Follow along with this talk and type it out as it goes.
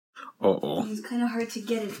Uh-oh. It's kind of hard to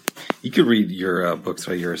get it. You could read your books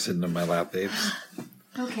while you're sitting in my lap, babes.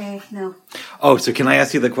 Okay, no. Oh, so can I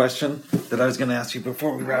ask you the question that I was going to ask you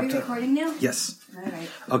before we wrapped Are we up? recording now? Yes. All right.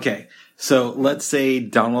 Okay. So let's say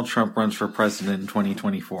Donald Trump runs for president in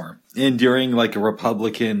 2024. And during like a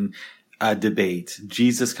Republican debate,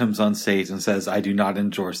 Jesus comes on stage and says, I do not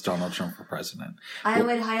endorse Donald Trump for president. I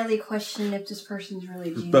would highly question if this person's really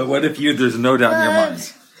Jesus. But what if there's no doubt in your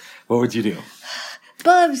mind? What would you do?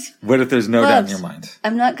 Bubs! What if there's no doubt in your mind?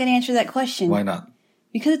 I'm not going to answer that question. Why not?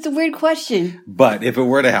 Because it's a weird question. But if it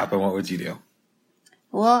were to happen, what would you do?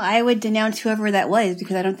 Well, I would denounce whoever that was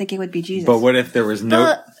because I don't think it would be Jesus. But what if there was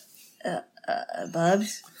no...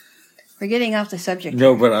 Bubs? We're getting off the subject.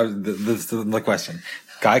 No, but this is the question.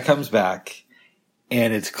 Guy comes back,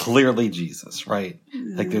 and it's clearly Jesus, right?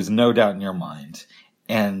 Mm-hmm. Like, there's no doubt in your mind.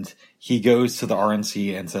 And he goes to the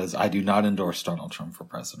RNC and says, I do not endorse Donald Trump for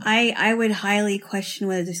president. I would highly question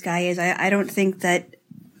whether this guy is. I don't think that...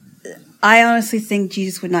 I honestly think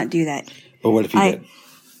Jesus would not do that. But what if he did?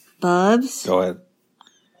 Bubs? Go ahead.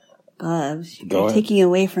 Bubs, you're taking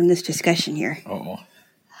away from this discussion here. Oh.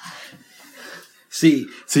 See,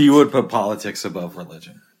 so you would put politics above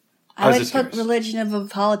religion. I would put religion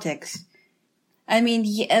above politics. I mean,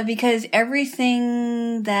 yeah, because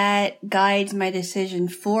everything that guides my decision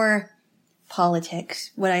for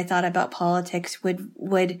politics, what I thought about politics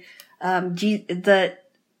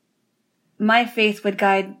my faith would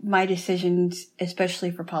guide my decisions, especially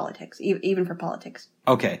for politics, even for politics.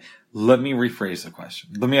 Okay, let me rephrase the question.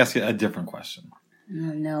 Let me ask you a different question.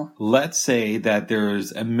 Oh, no. Let's say that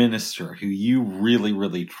there's a minister who you really,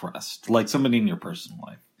 really trust, like somebody in your personal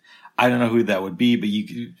life. I don't know who that would be, but you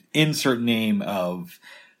could insert name of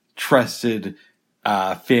trusted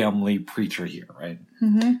family preacher here, right?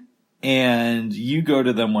 Mm-hmm. And you go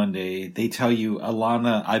to them one day, they tell you,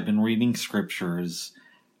 Alana, I've been reading scriptures.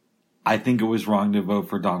 I think it was wrong to vote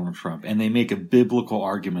for Donald Trump. And they make a biblical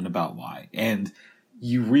argument about why. And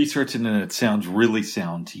you research it and it sounds really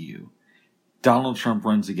sound to you. Donald Trump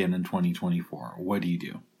runs again in 2024. What do you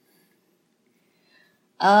do?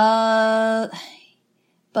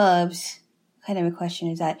 Bubs, what kind of a question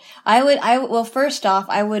is that? Well, first off,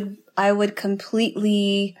 I would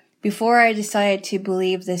completely, before I decide to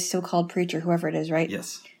believe this so-called preacher, whoever it is, right?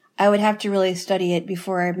 Yes. I would have to really study it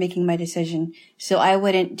before making my decision. So I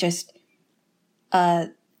wouldn't just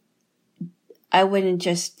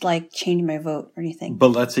like change my vote or anything. But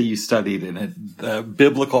let's say you studied the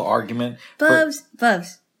biblical argument. Bubs,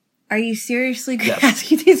 are you seriously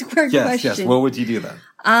asking these weird questions? Yes. What would you do then?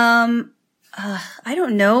 I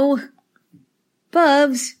don't know.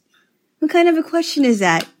 Bubs, what kind of a question is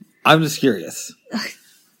that? I'm just curious.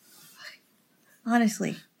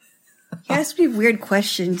 Honestly. You ask me weird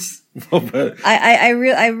questions. Well, but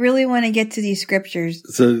I really want to get to these scriptures.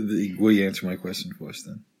 So will you answer my question for us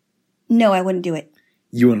then? No, I wouldn't do it.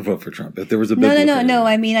 You wouldn't vote for Trump if there was a No.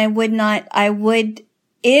 I mean, I would not. I would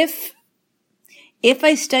if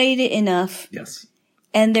I studied it enough. Yes.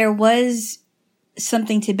 And there was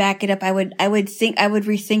something to back it up. I would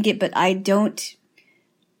rethink it, but I don't.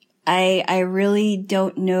 I really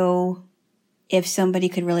don't know if somebody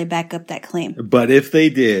could really back up that claim. But if they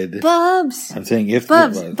did... Bubs! I'm saying if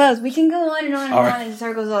Bubs, we can go on and on and all on in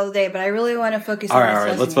circles all day, but I really want to focus on this. All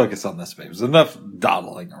right, let's focus on this, babe. There's enough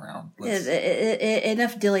dawdling around.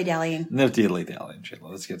 Enough dilly-dallying. Enough dilly-dallying, Shayla.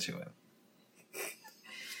 Let's get to it.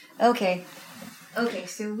 Okay,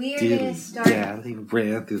 so we are going to start... Dilly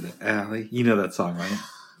ran through the alley. You know that song, right?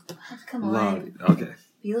 Come on. Okay.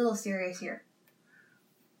 Be a little serious here.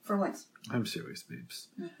 For once. I'm serious, babes.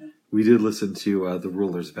 Mm-hmm. We did listen to The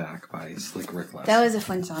Ruler's Back by Slick Rick last That was a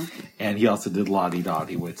fun song. And he also did Lottie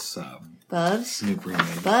Dottie with Bubs. Snoop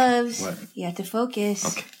remade. Bubs. What? You have to focus.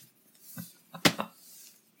 Okay.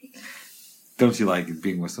 Don't you like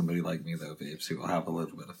being with somebody like me, though, babes, who will have a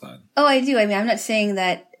little bit of fun? Oh, I do. I mean, I'm not saying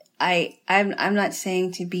that I'm not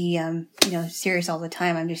saying to be, serious all the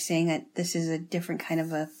time. I'm just saying that this is a different kind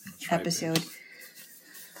of episode. Right,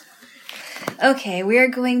 okay, we are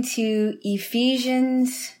going to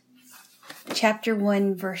Ephesians chapter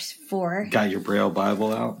 1, verse 4. Got your Braille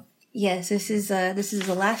Bible out? Yes, this is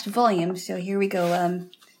the last volume, so here we go.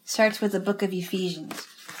 Starts with the book of Ephesians.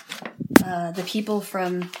 The people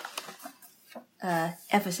from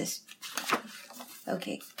Ephesus.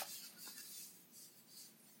 Okay.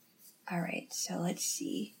 All right, so let's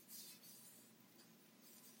see.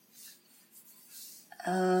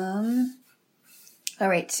 All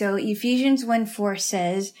right, so Ephesians 1:4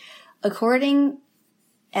 says, according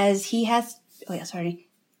as he hath... Oh, yeah, sorry.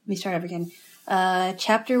 Let me start over again.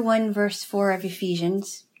 Chapter 1, verse 4 of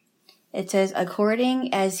Ephesians. It says,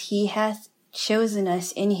 according as he hath chosen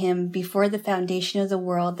us in him before the foundation of the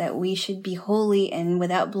world, that we should be holy and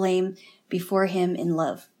without blame before him in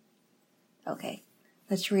love. Okay,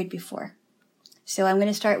 let's read before. So I'm going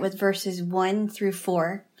to start with verses 1 through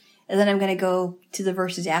 4, and then I'm going to go to the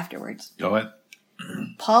verses afterwards. Go ahead.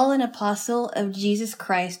 Paul, an apostle of Jesus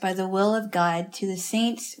Christ by the will of God, to the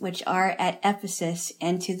saints which are at Ephesus,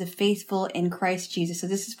 and to the faithful in Christ Jesus. So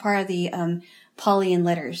this is part of the Pauline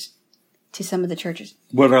letters to some of the churches.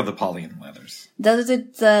 What are the Pauline letters? Those are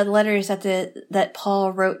the letters that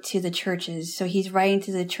Paul wrote to the churches. So he's writing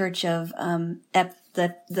to the church of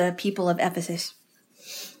the people of Ephesus.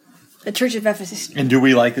 The church of Ephesus. And do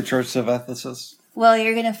we like the church of Ephesus? Well,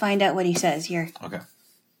 you're going to find out what he says here. Okay.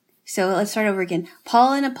 So let's start over again.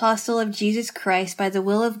 Paul, an apostle of Jesus Christ by the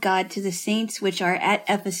will of God, to the saints which are at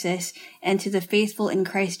Ephesus, and to the faithful in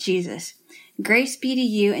Christ Jesus. Grace be to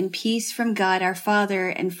you and peace from God our Father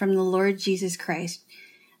and from the Lord Jesus Christ.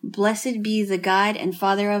 Blessed be the God and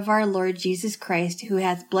Father of our Lord Jesus Christ, who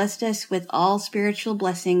hath blessed us with all spiritual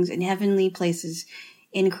blessings in heavenly places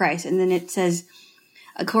in Christ. And then it says,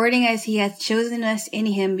 according as he hath chosen us in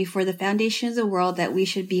him before the foundation of the world, that we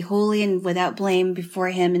should be holy and without blame before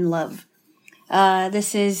him in love.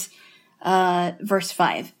 This is verse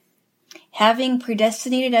 5. Having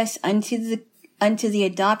predestinated us unto the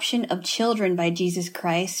adoption of children by Jesus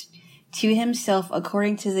Christ, to himself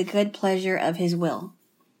according to the good pleasure of his will,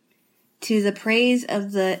 to the praise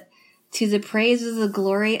of the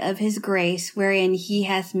glory of his grace, wherein he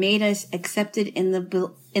hath made us accepted in the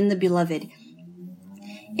beloved,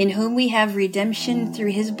 in whom we have redemption through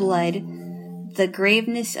his blood, the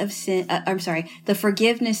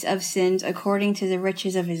forgiveness of sins according to the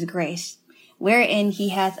riches of his grace, wherein he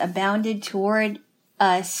hath abounded toward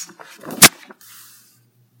us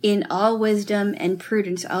in all wisdom and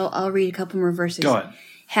prudence. I'll read a couple more verses. Go ahead.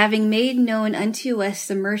 Having made known unto us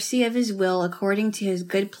the mercy of his will according to his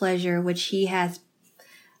good pleasure, which he hath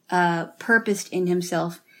purposed in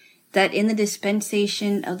himself, that in the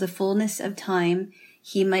dispensation of the fullness of time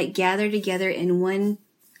he might gather together in one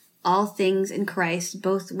all things in Christ,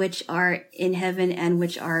 both which are in heaven and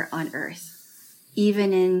which are on earth,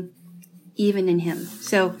 even in him.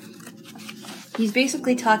 So he's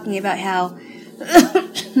basically talking about how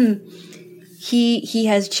he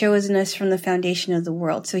has chosen us from the foundation of the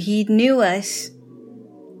world. So he knew us.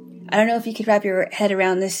 I don't know if you could wrap your head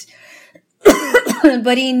around this,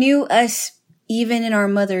 but he knew us even in our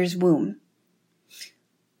mother's womb.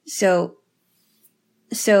 So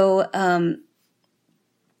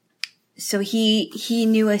he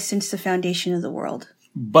knew us since the foundation of the world.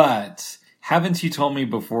 But haven't you told me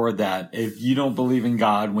before that if you don't believe in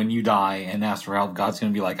God, when you die and ask for help, God's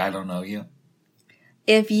going to be like, I don't know you?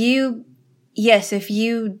 If you,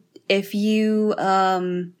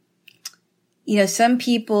 some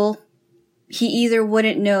people, he either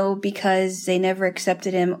wouldn't know because they never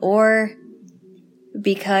accepted him, or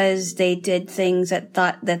because they did things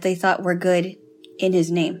that they thought were good in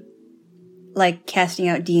his name, like casting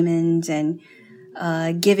out demons and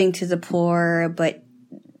giving to the poor, but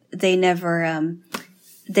they never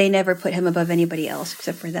put him above anybody else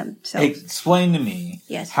except for them. So explain to me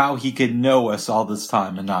how he could know us all this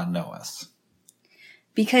time and not know us.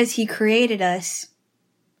 Because he created us.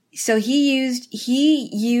 So he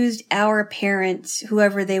used our parents,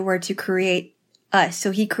 whoever they were, to create us.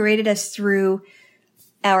 So he created us through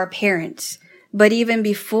our parents. But even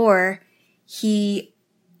before, he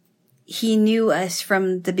knew us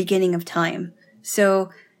from the beginning of time. So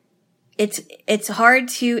it's hard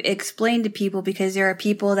to explain to people, because there are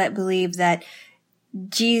people that believe that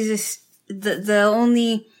Jesus, the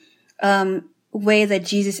only way that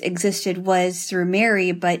Jesus existed was through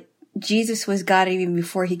Mary, but Jesus was God even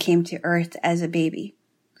before he came to earth as a baby.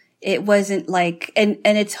 It wasn't like, and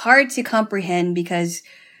it's hard to comprehend because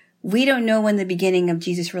we don't know when the beginning of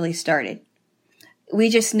Jesus really started. We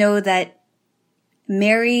just know that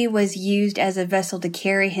Mary was used as a vessel to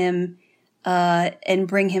carry him and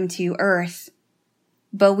bring him to earth,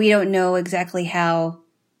 but we don't know exactly how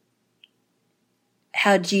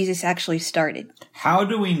Jesus actually started. How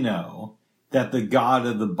do we know that the God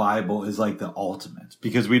of the Bible is like the ultimate?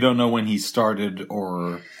 Because we don't know when he started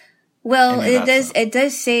or... Well, it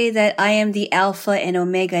does say that I am the Alpha and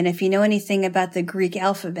Omega, and if you know anything about the Greek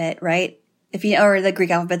alphabet, right? You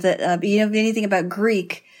know anything about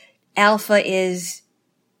Greek, Alpha is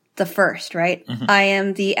the first, right? Mm-hmm. I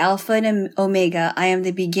am the Alpha and Omega. I am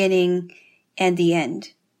the beginning and the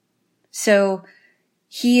end. So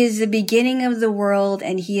he is the beginning of the world,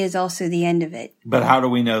 and he is also the end of it. But how do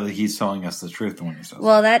we know that he's telling us the truth when he says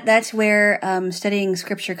Well, that's where studying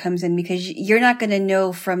scripture comes in, because you're not going to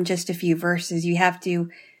know from just a few verses. You have to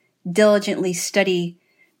diligently study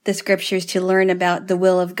the scriptures to learn about the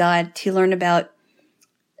will of God, to learn about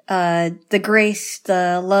the grace,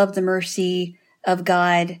 the love, the mercy of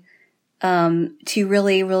God, to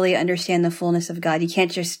really, really understand the fullness of God. You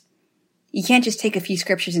can't just take a few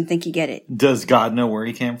scriptures and think you get it. Does God know where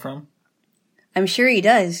he came from? I'm sure he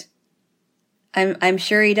does. I'm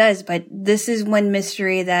sure he does, but this is one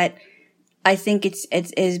mystery that I think it's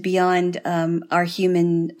is beyond our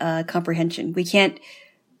human comprehension.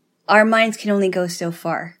 Our minds can only go so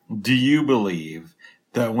far. Do you believe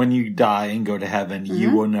that when you die and go to heaven,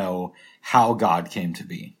 you will know how God came to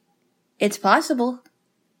be? It's possible.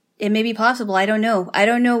 It may be possible. I don't know. I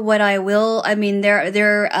don't know what I will. I mean,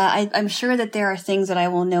 I'm sure that there are things that I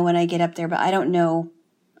will know when I get up there, but I don't know.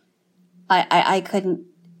 I couldn't.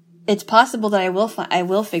 It's possible that I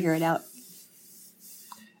will figure it out.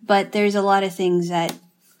 But there's a lot of things that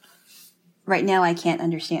right now I can't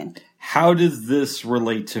understand. How does this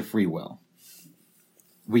relate to free will?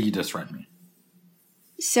 What you just read me.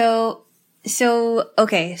 So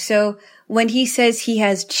when he says he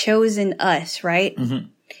has chosen us, right? Mm-hmm.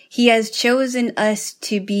 He has chosen us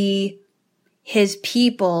to be his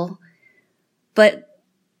people, but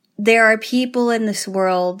there are people in this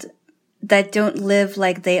world that don't live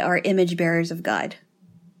like they are image bearers of God.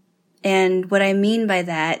 And what I mean by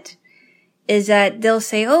that is that they'll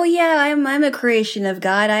say, "Oh yeah, I'm a creation of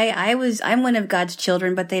God. I'm one of God's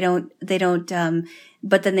children," but they don't,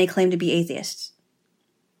 but then they claim to be atheists.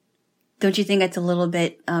 Don't you think that's a little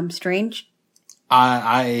bit strange?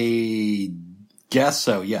 I guess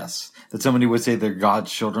so, yes. That somebody would say they're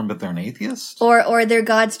God's children, but they're an atheist? Or they're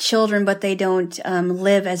God's children, but they don't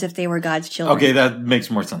live as if they were God's children. Okay, that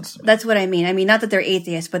makes more sense to me. That's what I mean. I mean, not that they're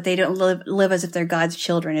atheists, but they don't live as if they're God's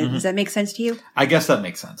children. Mm-hmm. Does that make sense to you? I guess that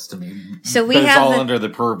makes sense to me. So but it's all under the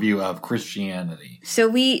purview of Christianity. So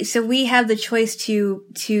we have the choice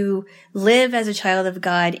to live as a child of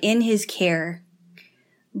God in his care,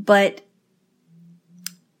 but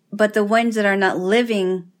the ones that are not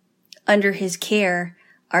living under his care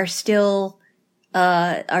are still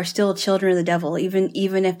children of the devil,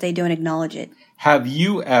 even if they don't acknowledge it. Have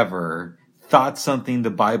you ever thought something the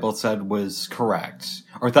Bible said was correct,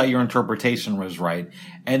 or thought your interpretation was right,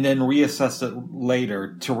 and then reassessed it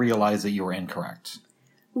later to realize that you were incorrect?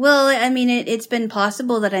 Well, I mean, it's been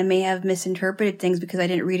possible that I may have misinterpreted things because I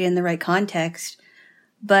didn't read it in the right context.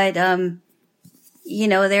 But, there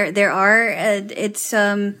are,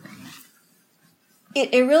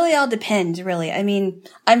 It really all depends, really. I mean,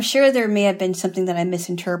 I'm sure there may have been something that I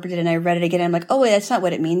misinterpreted and I read it again and I'm like, oh wait, that's not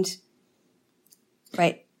what it means.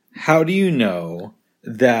 Right. How do you know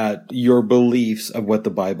that your beliefs of what the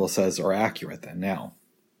Bible says are accurate then now?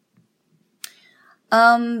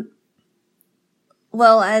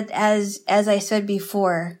 Well, as I said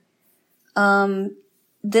before,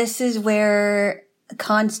 this is where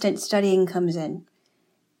constant studying comes in.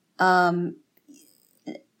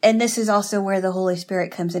 And this is also where the Holy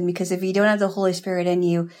Spirit comes in, because if you don't have the Holy Spirit in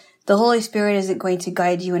you, the Holy Spirit isn't going to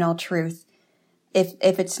guide you in all truth. If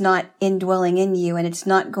it's not indwelling in you, and it's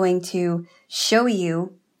not going to show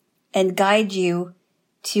you and guide you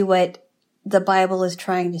to what the Bible is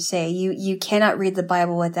trying to say. You cannot read the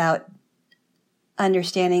Bible without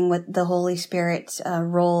understanding what the Holy Spirit's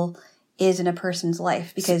role is in a person's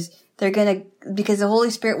life, because the Holy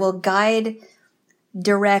Spirit will guide,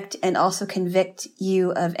 direct, and also convict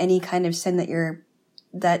you of any kind of sin that you're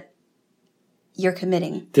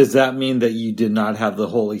committing. Does that mean that you did not have the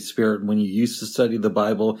Holy Spirit when you used to study the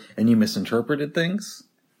Bible and you misinterpreted things?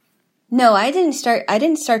 No, I didn't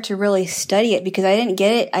start to really study it because I didn't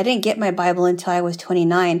get it. I didn't get my Bible until I was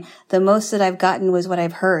 29. The most that I've gotten was what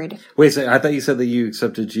I've heard. Wait a second. I thought you said that you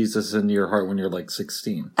accepted Jesus into your heart when you were like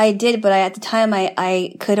 16. I did, but at the time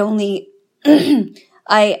I could only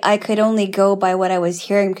I could only go by what I was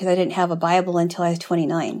hearing because I didn't have a Bible until I was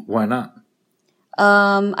 29. Why not?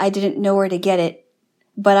 I didn't know where to get it,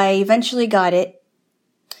 but I eventually got it.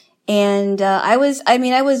 And, I was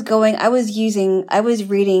reading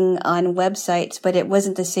on websites, but it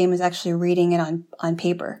wasn't the same as actually reading it on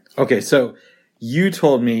paper. Okay. So you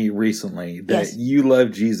told me recently that you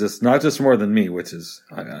love Jesus, not just more than me, which is,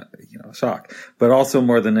 a shock, but also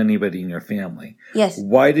more than anybody in your family. Yes.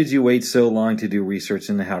 Why did you wait so long to do research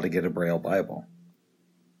into how to get a Braille Bible?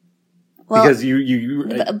 Well, because you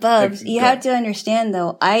Bubs, you have to understand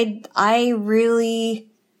though, I really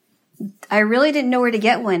didn't know where to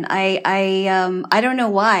get one. I don't know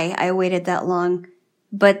why I waited that long,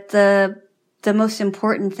 but the most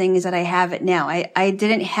important thing is that I have it now. I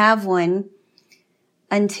didn't have one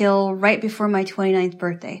until right before my 29th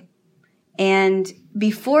birthday. And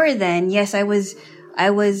before then, yes, I was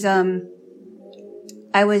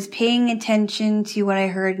I was paying attention to what I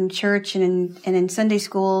heard in church and in Sunday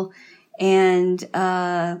school and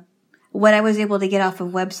what I was able to get off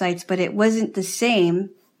of websites, but it wasn't the same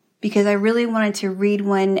because I really wanted to read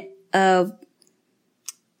one at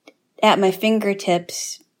my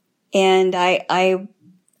fingertips, and I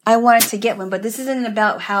wanted to get one, but this isn't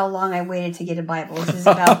about how long I waited to get a Bible.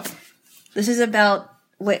 This is about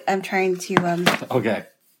what I'm trying to Okay.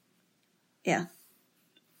 Yeah.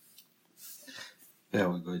 Yeah,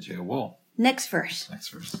 we'll go to Well. Next verse.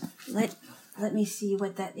 Let me see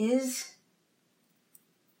what that is.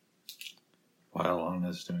 While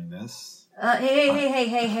Alana's doing this.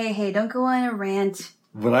 Hey, don't go on a rant.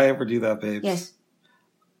 Would I ever do that, babes? Yes.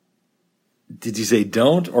 Did you say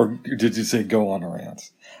don't, or did you say go on a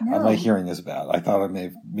rant? No. My hearing is bad. I thought I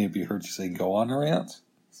maybe heard you say go on a rant.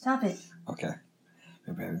 Stop it. Okay.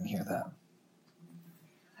 Maybe I didn't hear that.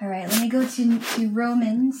 All right, let me go to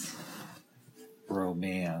Romans.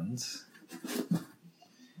 Romans.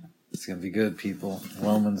 It's going to be good, people.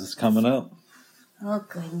 Romans is coming up. Oh,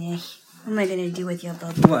 goodness. What am I going to do with you,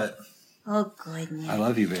 Bubba? What? Oh, goodness. I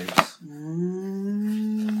love you, babes.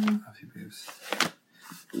 Love you, babes.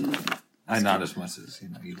 Not as much as,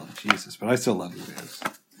 you love Jesus, but I still love you, babes.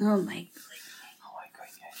 Oh, my goodness. Oh, my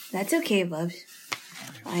goodness. That's okay, Bubs.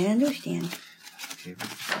 I understand. Okay,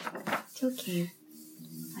 babes. It's okay.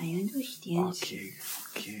 I understand. Okay.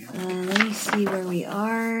 Let me see where we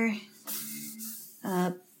are.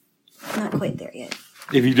 Not quite there yet.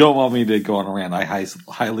 If you don't want me to go on a rant, I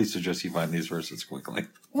highly suggest you find these verses quickly.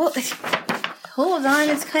 Well, hold on.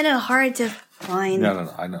 It's kind of hard to find.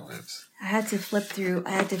 No. I know it is. I had to flip through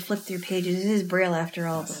pages. This is Braille after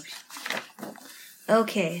all. Yes.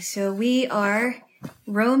 Okay, so we are at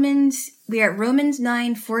Romans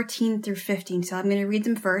 9:14 through 15. So I'm going to read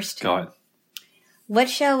them first. Go ahead. What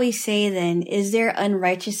shall we say then? Is there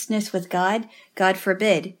unrighteousness with God? God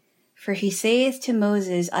forbid. For he saith to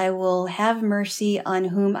Moses, I will have mercy on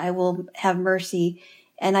whom I will have mercy,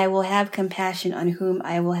 and I will have compassion on whom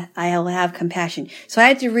I will have compassion. So I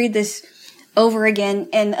had to read this over again,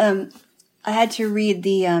 and I had to read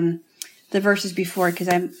the verses before because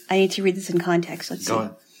I need to read this in context. Let's see. Go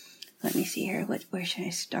ahead. Let me see here. Where should I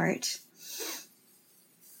start?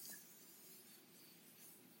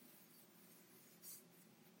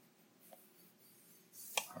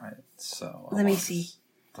 All right. So let me see.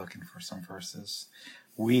 Looking for some verses.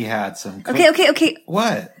 We had some. Okay.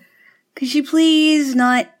 What? Could you please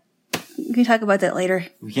not? We can talk about that later.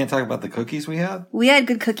 We can't talk about the cookies we had? We had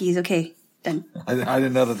good cookies. Okay, done. I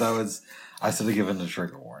didn't know that was. I should have given the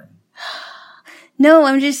trigger warning. No,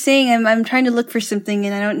 I'm just saying I'm trying to look for something,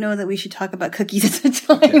 and I don't know that we should talk about cookies at the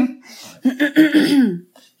time. Okay.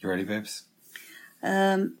 You ready, babes?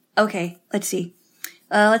 Okay, let's see.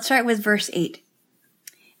 Let's start with verse 8.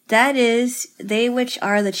 That is, they which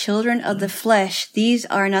are the children of the flesh, these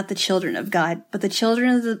are not the children of God, but the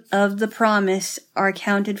children of the promise are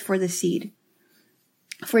counted for the seed.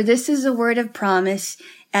 For this is the word of promise,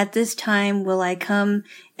 at this time will I come,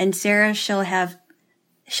 and Sarah shall have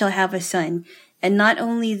a son. And not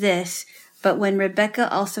only this, but when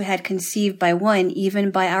Rebekah also had conceived by one,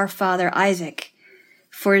 even by our father Isaac.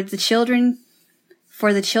 For the children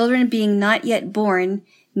being not yet born,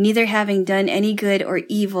 neither having done any good or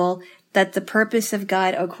evil, that the purpose of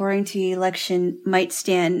God according to election might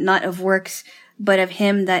stand, not of works, but of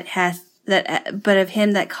him that calleth.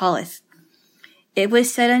 It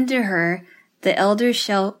was said unto her, the elders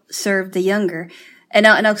shall serve the younger. And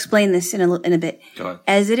I'll explain this in a bit. Go ahead.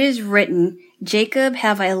 As it is written, Jacob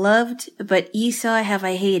have I loved, but Esau have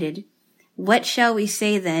I hated. What shall we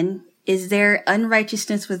say then? Is there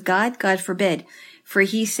unrighteousness with God? God forbid. For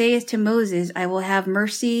he saith to Moses, I will have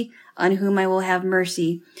mercy on whom I will have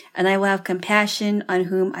mercy, and I will have compassion on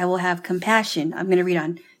whom I will have compassion. I'm going to read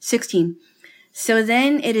on. 16. So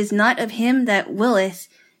then it is not of him that willeth,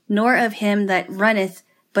 nor of him that runneth,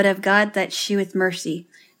 but of God that sheweth mercy.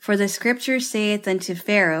 For the scripture saith unto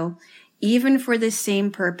Pharaoh, even for this same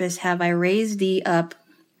purpose have I raised thee up,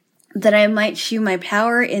 that I might shew my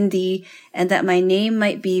power in thee, and that my name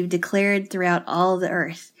might be declared throughout all the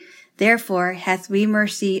earth. Therefore hath we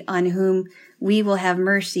mercy on whom we will have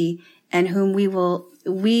mercy, and whom we will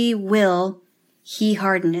he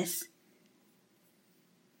hardeneth.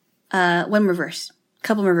 One more verse.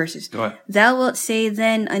 Couple more verses. Go ahead. Thou wilt say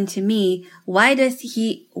then unto me, why doth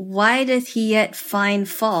he yet find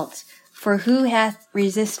fault? For who hath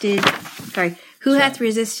resisted, hold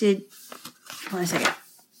on a second.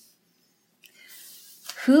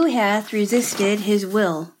 Who hath resisted his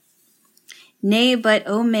will? Nay, but,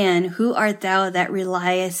 O man, who art thou that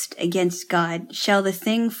reliest against God? Shall the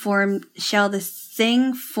thing formed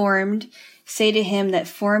say to him that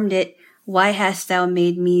formed it, why hast thou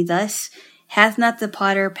made me thus? Hath not the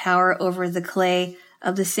potter power over the clay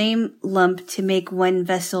of the same lump to make one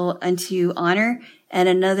vessel unto honor and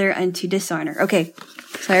another unto dishonor? Okay,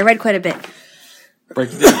 so I read quite a bit. Break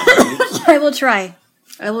it down. I will try.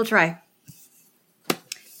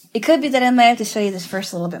 It could be that I might have to show you this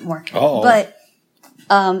verse a little bit more. Oh. But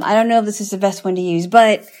I don't know if this is the best one to use.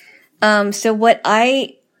 But so what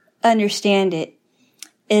I understand it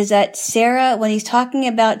is that Sarah, when he's talking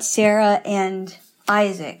about Sarah and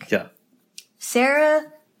Isaac. Yeah. Sarah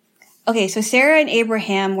and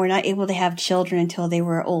Abraham were not able to have children until they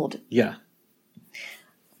were old. Yeah.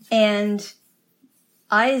 And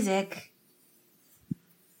Isaac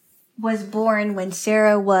was born when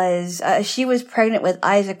Sarah was, she was pregnant with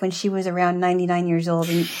Isaac when she was around 99 years old.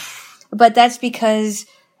 But that's because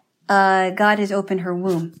God has opened her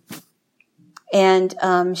womb. And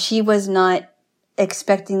she was not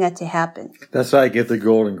expecting that to happen. That's why I get the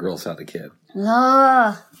Golden Girls had a kid.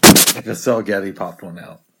 Ah, Estelle Getty popped one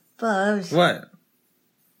out. Bubs. What?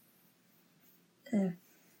 Oh,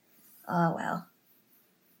 well.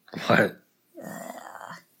 What?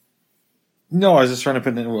 No, I was just trying to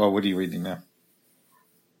put in. Well, what are you reading now?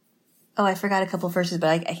 Oh, I forgot a couple verses, but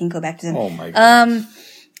I can go back to them. Oh my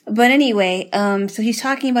goodness. But anyway, so he's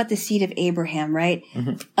talking about the seed of Abraham, right?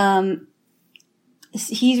 Mm-hmm.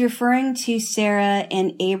 He's referring to Sarah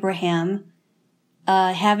and Abraham,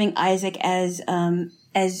 having Isaac as them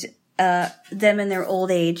in their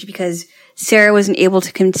old age because Sarah wasn't able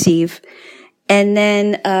to conceive. And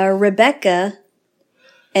then, Rebecca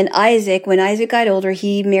and Isaac, when Isaac got older,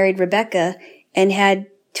 he married Rebecca and had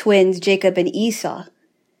twins, Jacob and Esau.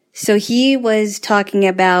 So he was talking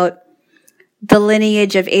about the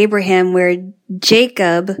lineage of Abraham where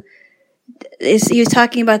Jacob he was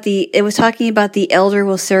talking about the elder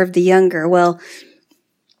will serve the younger. Well,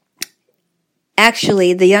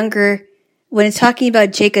 actually the younger, when it's talking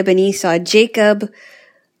about Jacob and Esau, Jacob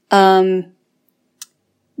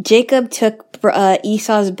took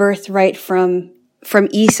Esau's birthright from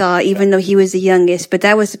Esau, even though he was the youngest, but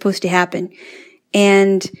that was supposed to happen.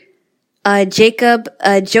 And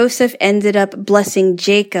Joseph ended up blessing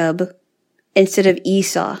Jacob instead of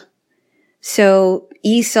Esau. So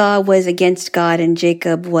Esau was against God and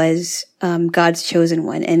Jacob was God's chosen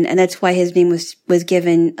one. And that's why his name was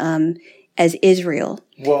given as Israel.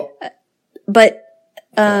 Well, but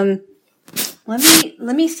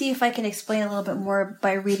let me see if I can explain a little bit more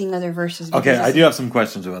by reading other verses. Okay, I do have some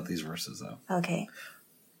questions about these verses, though. Okay.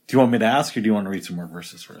 Do you want me to ask, or do you want to read some more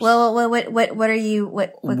verses first? Well, what are you?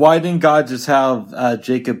 What? Why didn't God just have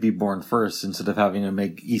Jacob be born first instead of having to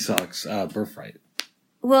make Esau's birthright?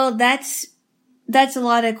 Well, that's a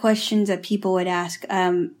lot of questions that people would ask,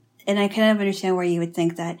 and I kind of understand where you would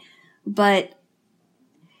think that. But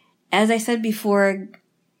as I said before,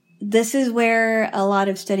 this is where a lot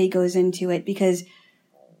of study goes into it because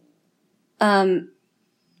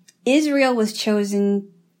Israel was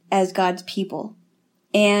chosen as God's people.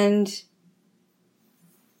 And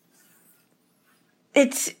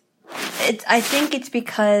I think it's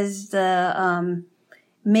because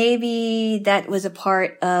maybe that was a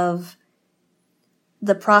part of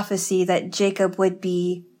the prophecy that Jacob would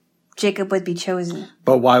be chosen.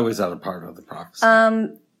 But why was that a part of the prophecy?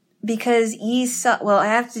 Because Esau, well, I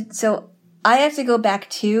have to go back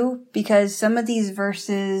too, because some of these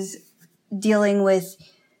verses dealing with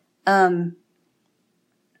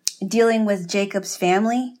Jacob's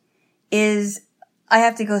family I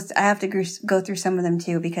have to go through some of them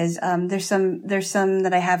too, because there's some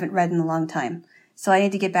that I haven't read in a long time. So I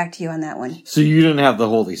need to get back to you on that one. So you didn't have the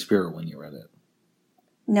Holy Spirit when you read it?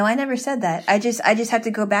 No, I never said that. I just have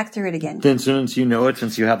to go back through it again. Then since you know it,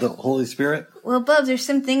 since you have the Holy Spirit? Well, Bubs, there's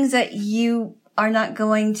some things that you are not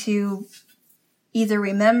going to either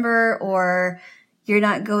remember or you're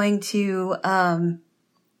not going to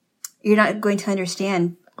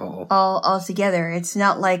understand all together. It's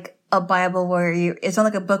not like a Bible it's not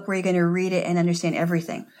like a book where you're going to read it and understand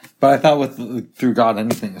everything. But I thought through God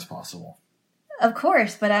anything is possible. Of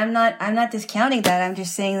course, but I'm not discounting that. I'm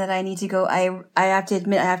just saying that I need to go. I have to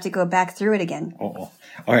admit I have to go back through it again. All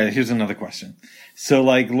right. Here's another question. So,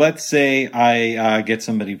 let's say I get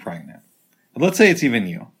somebody pregnant. Let's say it's even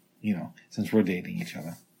you. Since we're dating each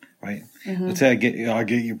other, right? Mm-hmm. Let's say I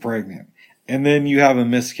get you pregnant, and then you have a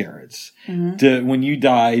miscarriage. Mm-hmm. When you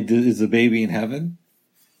die, is the baby in heaven?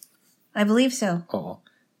 I believe so. Oh.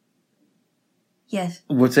 Yes.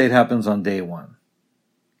 Let's say it happens on day one.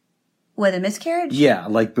 What, a miscarriage? Yeah,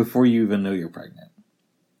 before you even know you're pregnant.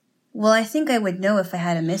 Well, I think I would know if I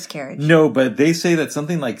had a miscarriage. No, but they say that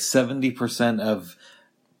something like 70% of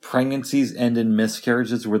pregnancies end in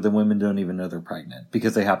miscarriages where the women don't even know they're pregnant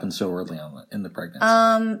because they happen so early on in the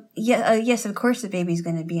pregnancy? Yes, of course the baby's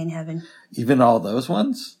going to be in heaven. Even all those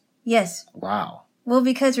ones? Yes. Wow. Well,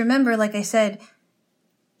 because remember, like I said,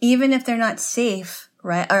 even if they're not safe,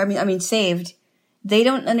 right? Or I mean, saved, they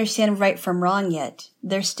don't understand right from wrong yet.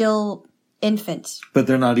 They're still infants. But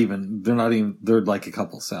they're like a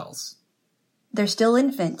couple cells. They're still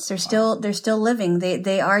infants. They're still living.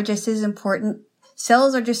 They are just as important.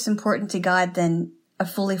 Cells are just as important to God than a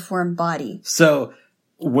fully formed body. So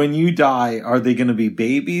when you die, are they going to be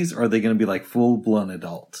babies or are they going to be like full-blown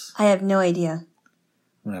adults? I have no idea.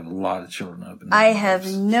 I'm going to have a lot of children up in I have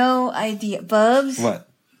no idea. Bubs? What?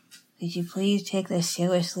 Could you please take this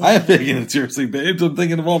seriously? I am taking it seriously, babes. I'm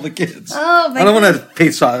thinking of all the kids. Oh, I don't want to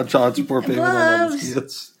pay child support payment on all Bubs. those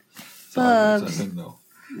kids. Bubs. I didn't know.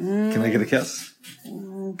 Can I get a kiss?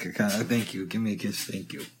 Thank you. Give me a kiss.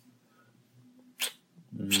 Thank you.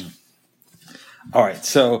 All right.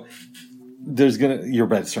 So your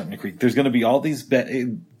bed's starting to creak. There's gonna be all these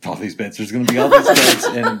beds. There's gonna be all these beds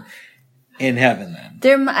in heaven.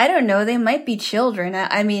 Then I don't know. They might be children.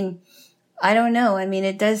 I mean, I don't know. I mean,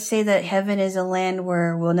 it does say that heaven is a land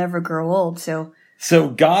where we'll never grow old. So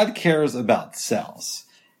God cares about cells.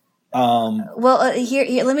 Well,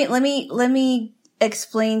 here, let me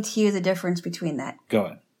explain to you the difference between that. Go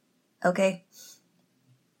ahead. Okay.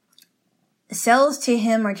 Cells to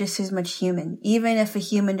him are just as much human, even if a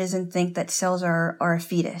human doesn't think that cells are a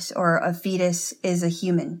fetus or a fetus is a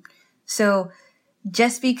human. So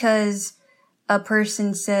just because a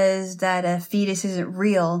person says that a fetus isn't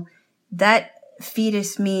real, that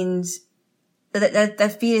fetus means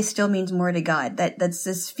that fetus still means more to God.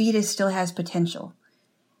 This fetus still has potential.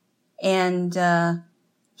 And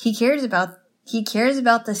he cares about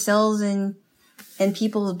the cells in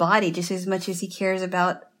people's body just as much as he cares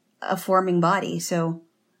about a forming body. So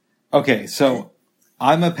okay, so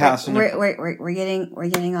I'm a passionate. We're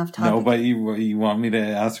getting off topic. No, but you want me to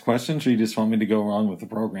ask questions, or you just want me to go wrong with the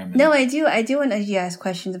program? No, I do want you to ask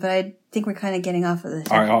questions, but I think we're kind of getting off of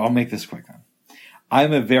this. All right, I'll make this quick then.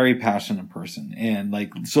 I'm a very passionate person, and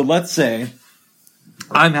so let's say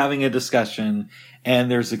I'm having a discussion.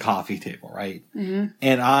 And there's a coffee table, right? Mm-hmm.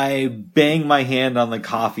 And I bang my hand on the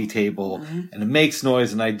coffee table, and it makes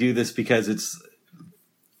noise. And I do this because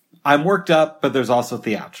I'm worked up, but there's also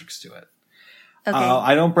theatrics to it. Okay.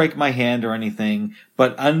 I don't break my hand or anything,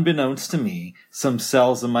 but unbeknownst to me, some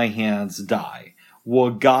cells in my hands die.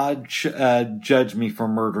 Will God judge me for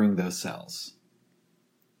murdering those cells?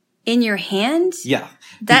 In your hands? Yeah.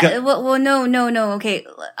 Well, no. Okay,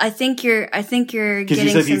 I think you're getting. Because you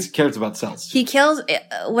said he cares about cells. He cares.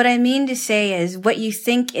 What I mean to say is, what you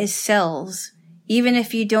think is cells, even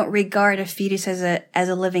if you don't regard a fetus as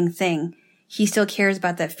a living thing, he still cares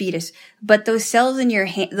about that fetus. But those cells in your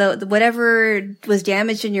hand, whatever was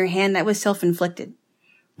damaged in your hand, that was self-inflicted.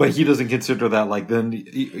 But he doesn't consider that then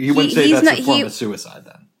he wouldn't say that's a form of suicide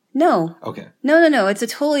then. No. Okay. No. It's a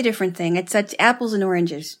totally different thing. It's apples and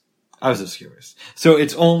oranges. I was just curious. So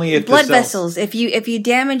it's only if blood vessels. If you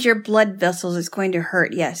damage your blood vessels, it's going to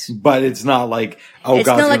hurt. Yes, but it's not like it's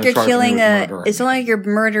not like you're killing it's not like you're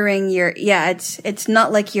murdering your. Yeah, it's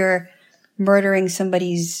not like you're murdering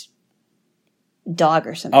somebody's dog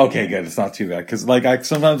or something. Okay, good. It's not too bad because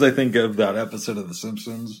sometimes I think of that episode of The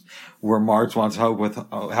Simpsons where Marge wants help with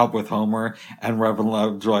Homer, and Reverend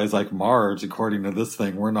Lovejoy is like, Marge, according to this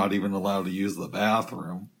thing, we're not even allowed to use the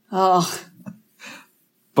bathroom. Oh.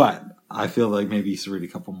 But I feel like maybe you should read a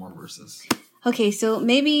couple more verses. Okay, so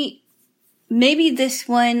maybe this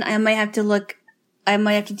one I might have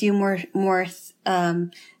to do more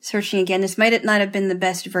searching again. This might not have been the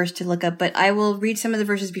best verse to look up, but I will read some of the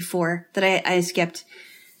verses before that I skipped.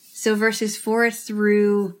 So verses 4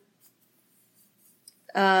 through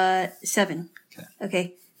 7.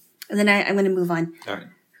 Okay. And then I'm going to move on. All right.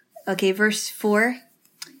 Okay, verse 4.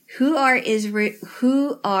 Who are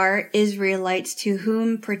Israelites to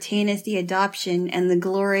whom pertaineth the adoption and the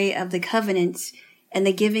glory of the covenants and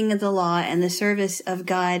the giving of the law and the service of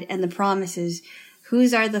God and the promises?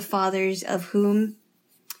 Whose are the fathers of whom,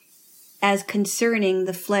 as concerning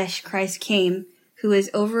the flesh, Christ came, who is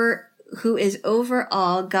over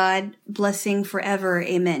all, God blessing forever,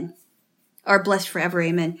 amen. Or blessed forever,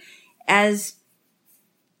 amen. As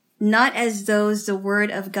not as those the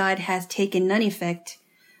word of God hath taken none effect,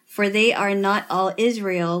 for they are not all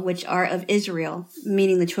Israel, which are of Israel,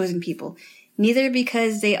 meaning the chosen people, neither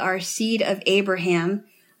because they are seed of Abraham,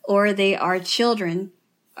 or they are children,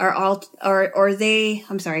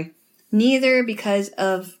 neither because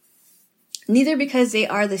they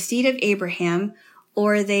are the seed of Abraham,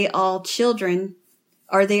 or they are children,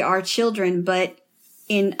 but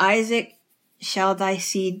in Isaac shall thy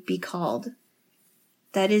seed be called.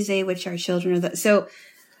 That is they which are children of the...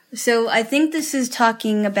 So I think this is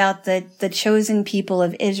talking about the chosen people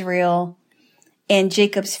of Israel and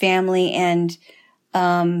Jacob's family. And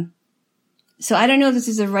so I don't know if this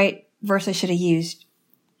is the right verse I should have used,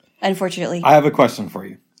 unfortunately. I have a question for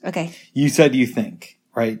you. Okay. You said you think,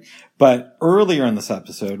 right? But earlier in this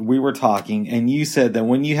episode, we were talking and you said that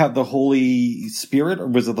when you have the Holy Spirit, or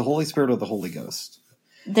was it the Holy Spirit or the Holy Ghost?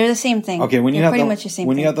 They're the same thing. Okay, when you They're have pretty the, much the same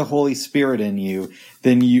when thing. you have the Holy Spirit in you,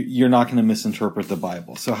 then you're not going to misinterpret the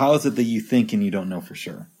Bible. So how is it that you think and you don't know for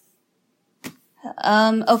sure?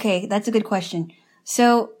 Okay, that's a good question.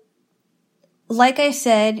 So, like I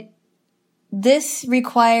said, this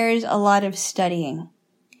requires a lot of studying.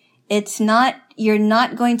 You're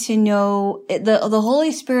not going to know, the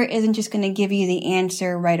Holy Spirit isn't just going to give you the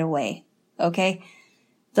answer right away. Okay?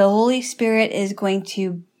 The Holy Spirit is going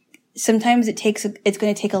to, sometimes it's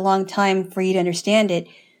going to take a long time for you to understand it.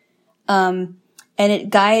 And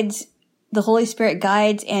the Holy Spirit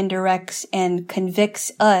guides and directs and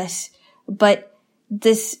convicts us, but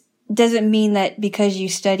this doesn't mean that because you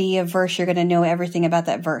study a verse, you're going to know everything about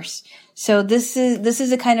that verse. So this is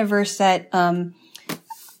the kind of verse that,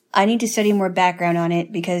 I need to study more background on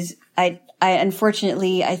it because I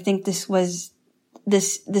unfortunately, I think this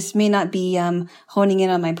may not be, honing in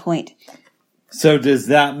on my point. So does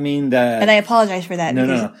that mean that... And I apologize for that.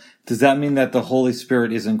 No. Does that mean that the Holy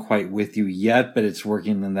Spirit isn't quite with you yet, but it's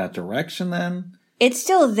working in that direction then? It's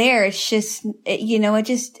still there. It's just, it's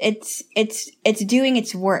doing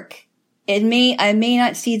its work. I may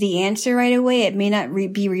not see the answer right away. It may not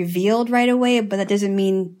be revealed right away, but that doesn't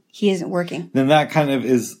mean he isn't working. Then that kind of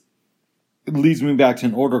leads me back to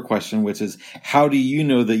an order question, which is, how do you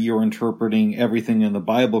know that you're interpreting everything in the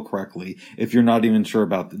Bible correctly if you're not even sure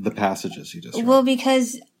about the passages you just read? Well,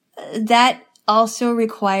 because that also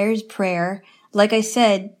requires prayer. Like I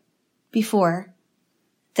said before,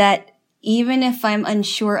 that even if I'm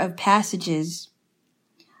unsure of passages,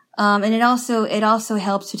 and it also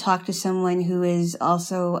helps to talk to someone who is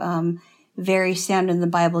also, very sound in the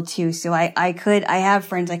Bible too. So I have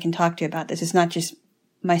friends I can talk to about this. It's not just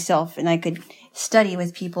myself, and I could study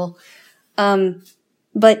with people.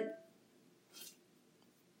 But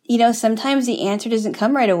sometimes the answer doesn't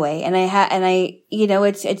come right away. And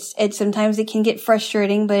it's sometimes it can get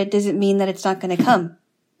frustrating, but it doesn't mean that it's not going to come.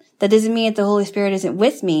 That doesn't mean that the Holy Spirit isn't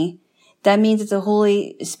with me. That means that the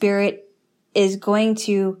Holy Spirit is going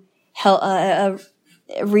to help,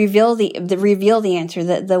 reveal the answer.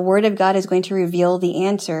 The Word of God is going to reveal the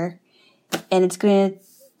answer, and it's going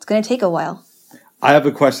to take a while. I have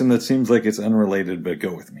a question that seems like it's unrelated, but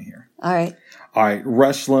go with me here. All right.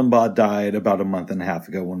 Rush Limbaugh died about a month and a half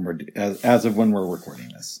ago as of when we're recording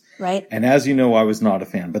this. Right. And as you know, I was not a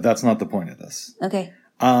fan, but that's not the point of this. Okay.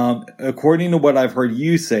 According to what I've heard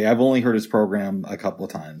you say, I've only heard his program a couple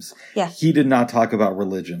of times. Yeah. He did not talk about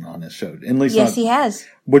religion on his show. At least yes, he has.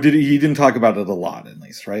 But he didn't talk about it a lot, at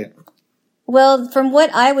least, right? Well, from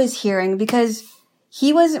what I was hearing, because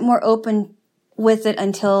he wasn't more open with it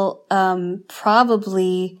until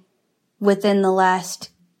probably within the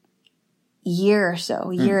last year or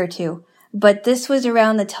so, year or two. But this was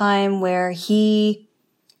around the time where he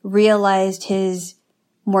realized his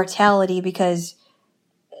mortality, because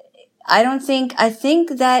I think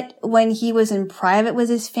that when he was in private with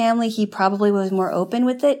his family, he probably was more open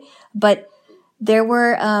with it. But there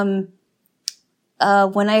were,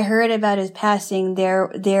 when I heard about his passing,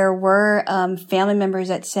 there were, family members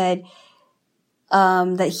that said,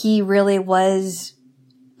 that he really was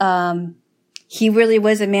a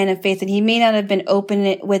man of faith, and he may not have been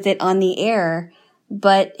open with it on the air,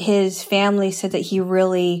 but his family said that he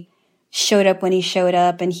really showed up when he showed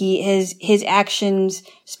up, and his actions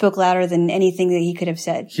spoke louder than anything that he could have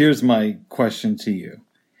said. Here's my question to you.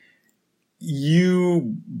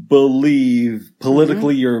 You believe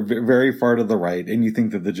politically you're very far to the right, and you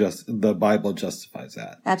think that the Bible justifies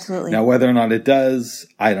that. Absolutely. Now, whether or not it does,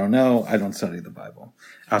 I don't know. I don't study the Bible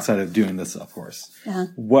outside of doing this, of course. Uh-huh.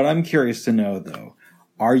 What I'm curious to know, though,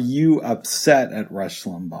 are you upset at Rush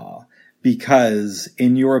Limbaugh because,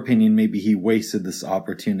 in your opinion, maybe he wasted this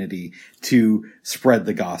opportunity to spread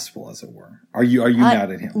the gospel, as it were? Are you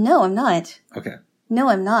mad at him? No, I'm not. Okay. No,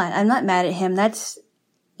 I'm not. I'm not mad at him. That's,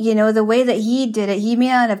 the way that he did it, he may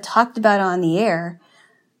not have talked about it on the air.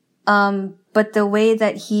 But the way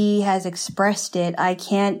that he has expressed it,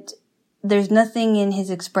 there's nothing in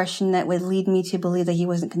his expression that would lead me to believe that he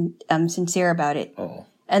wasn't sincere about it. Oh.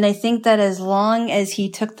 And I think that as long as he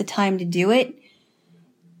took the time to do it,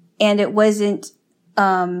 and it wasn't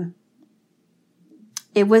a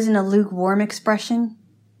lukewarm expression,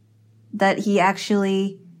 that he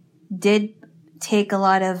actually did take a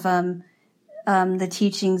lot of the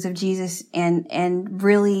teachings of Jesus and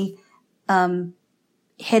really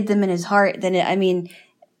hid them in his heart, then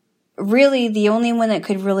really the only one that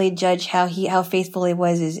could really judge how faithful he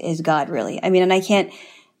was is God, really.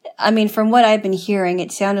 From what I've been hearing,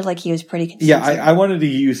 it sounded like he was pretty consistent. Yeah, I wanted to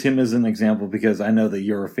use him as an example because I know that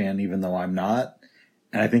you're a fan, even though I'm not.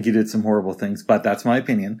 And I think he did some horrible things, but that's my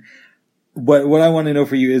opinion. What I want to know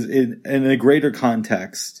for you is, in a greater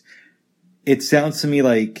context, it sounds to me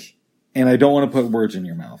like, and I don't want to put words in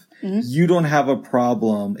your mouth, you don't have a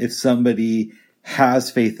problem if somebody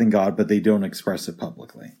has faith in God, but they don't express it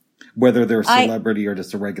publicly. Whether they're a celebrity or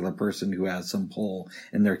just a regular person who has some pull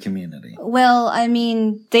in their community. Well,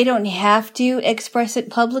 they don't have to express it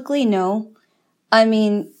publicly, no.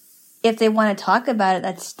 If they want to talk about it,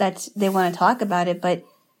 they want to talk about it, but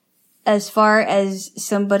as far as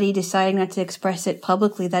somebody deciding not to express it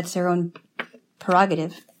publicly, that's their own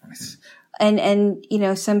prerogative. Nice. And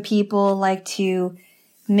some people like to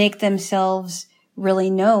make themselves really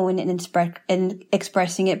known and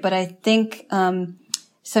expressing it, but I think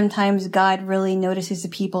sometimes God really notices the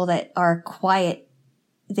people that are quiet.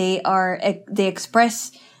 They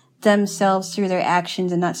express themselves through their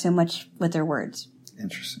actions and not so much with their words.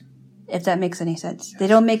 Interesting. If that makes any sense. Yes. They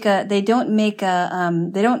don't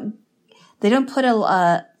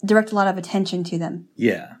direct a lot of attention to them.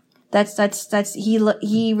 Yeah.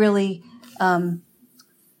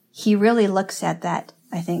 He really looks at that,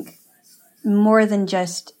 I think, more than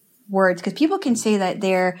just words. Because people can say that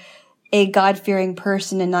they're a God-fearing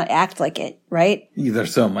person and not act like it, right?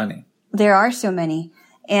 There's so many. There are so many.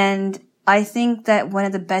 And I think that one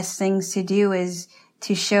of the best things to do is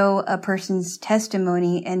to show a person's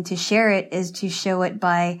testimony, and to share it is to show it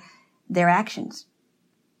by their actions.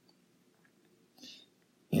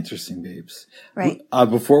 Interesting, babes. Right.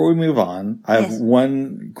 Before we move on, I have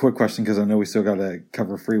one quick question because I know we still got to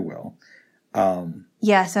cover free will. So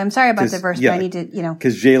I'm sorry about the verse, but I need to,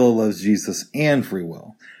 Because Jayla loves Jesus and free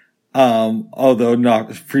will. Although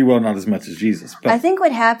not free will, not as much as Jesus. But I think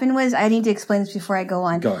what happened was, I need to explain this before I go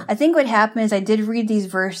on. Go ahead. I think what happened is I did read these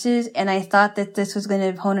verses and I thought that this was going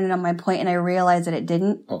to hone in on my point, and I realized that it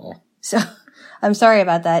didn't. Uh-oh. So I'm sorry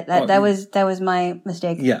about that. That was my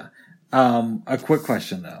mistake. Yeah. A quick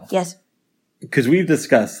question though. Yes. Because we've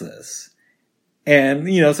discussed this. And,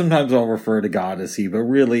 sometimes I'll refer to God as he, but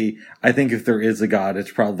really, I think if there is a God,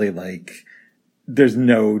 it's probably like, there's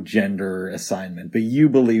no gender assignment, but you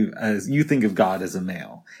think of God as a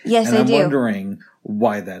male. Yes, and I do. I'm wondering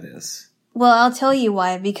why that is. Well, I'll tell you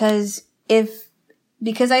why. Because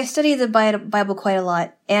I study the Bible quite a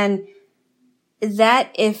lot, and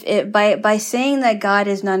that by saying that God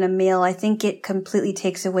is not a male, I think it completely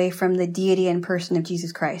takes away from the deity and person of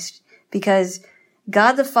Jesus Christ. Because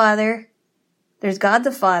God the Father, there's God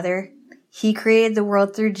the Father. He created the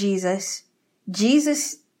world through Jesus.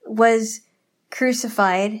 Jesus was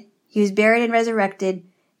crucified. He was buried and resurrected.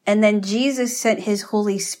 And then Jesus sent his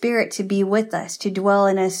Holy Spirit to be with us, to dwell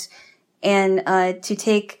in us, and to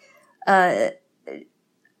take the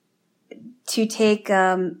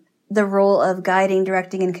role of guiding,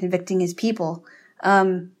 directing, and convicting his people.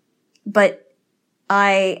 But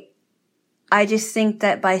I just think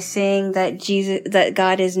that by saying that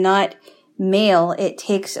God is not male, it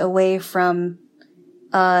takes away from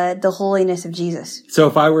the holiness of Jesus. So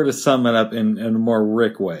if I were to sum it up in a more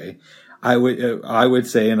Rick way, I would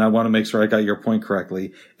say, and I want to make sure I got your point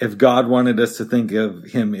correctly, if God wanted us to think of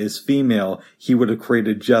him as female, he would have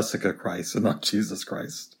created Jessica Christ and not Jesus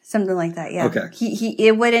Christ. Something like that, yeah. Okay.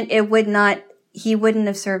 He wouldn't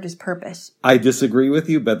have served his purpose. I disagree with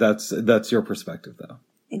you, but that's your perspective though.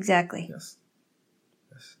 Exactly. Yes.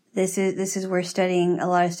 This is where a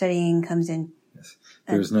lot of studying comes in. Yes.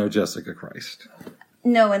 There's no Jessica Christ.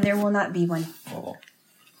 No, and there will not be one. Oh.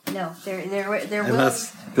 No, there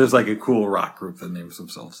Unless there's like a cool rock group that names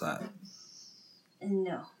themselves that.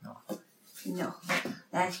 No,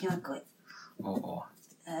 that's not good. Oh.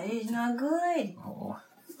 That is not good. Oh.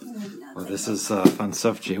 Well, this is fun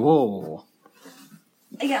stuff, Jay. Whoa.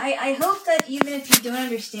 Yeah, I hope that even if you don't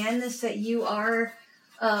understand this, that you are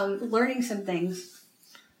learning some things.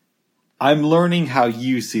 I'm learning how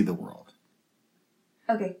you see the world.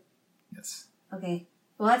 Okay. Yes. Okay.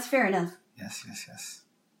 Well, that's fair enough. Yes.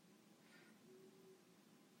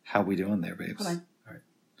 How we doing there, babes? Hold on. All right.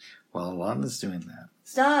 Well, Alana's doing that.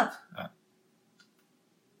 Stop. Hold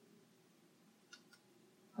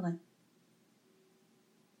on.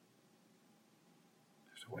 I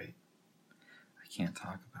have to wait. I can't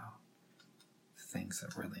talk about things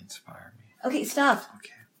that really inspire me. Okay, stop.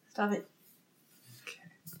 Okay. Stop it. Okay.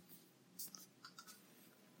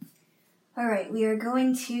 All right, we are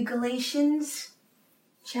going to Galatians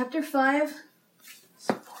chapter 5,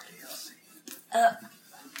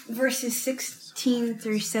 verses 16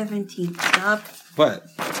 through 17. Stop. What?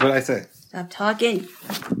 What did I say? Stop talking.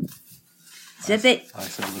 Zip it. I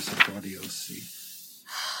said it was support EOC.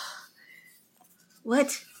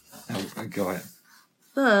 What? Oh, go ahead.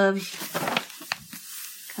 Bubs.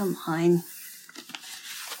 Come on.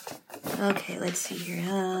 Okay, let's see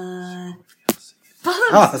here.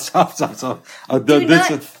 Bubs! Stop.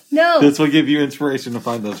 No. This will give you inspiration to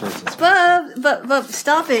find those verses. Bub,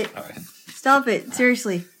 stop it. All right. Stop it.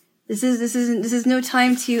 Seriously. This is no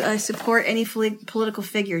time to support any political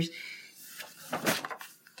figures.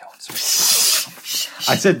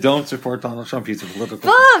 I said don't support Donald Trump. He's a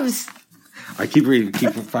political. Bubs! I keep reading.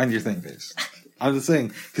 Find your thing, please. I'm just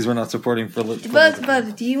saying because we're not supporting political.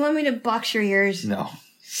 Bubs, do you want me to box your ears? No.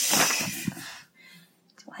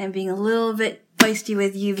 I'm being a little bit feisty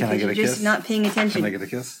with you because you're just not paying attention. Can I get a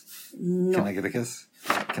kiss? No. Can I get a kiss?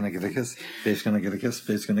 Can I get a kiss? Babe's gonna get a kiss.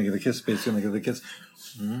 Babe's gonna get a kiss. Babe's gonna get a kiss.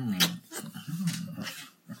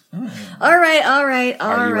 All right.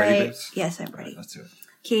 Are you ready, babes? Yes, I'm ready. Let's do it.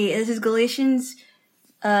 Okay, this is Galatians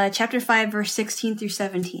chapter 5, verse 16 through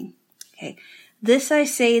 17. Okay. This I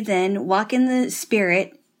say then, walk in the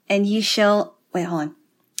Spirit, and ye shall... Wait, hold on.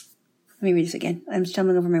 Let me read this again. I'm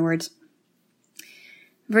stumbling over my words.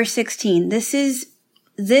 Verse 16. This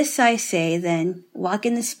I say then, walk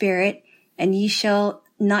in the Spirit, and ye shall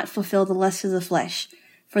not fulfill the lust of the flesh.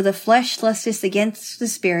 For the flesh lusteth against the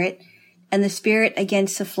Spirit, and the Spirit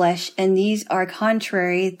against the flesh, and these are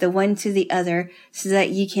contrary the one to the other, so that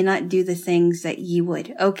ye cannot do the things that ye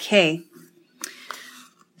would. Okay.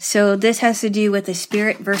 So this has to do with the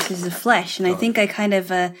Spirit versus the flesh, and I think I kind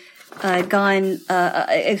of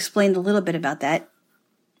explained a little bit about that.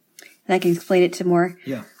 And I can explain it to more.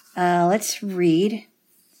 Yeah. Let's read.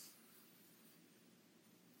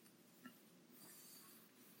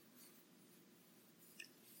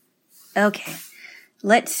 Okay.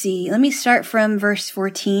 Let's see. Let me start from verse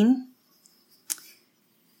 14.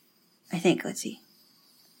 I think. Let's see.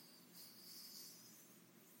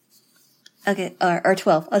 Okay. Or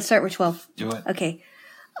 12. Let's start with 12. Do it. Okay.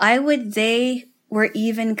 I would they were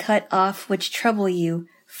even cut off which trouble you,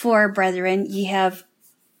 for, brethren, ye have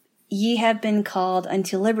been called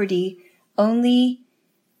unto liberty, only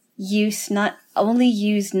use not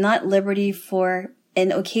liberty for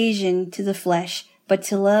an occasion to the flesh, but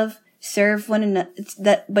to love and serve one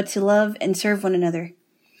another.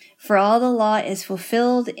 For all the law is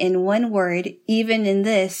fulfilled in one word, even in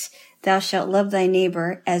this, thou shalt love thy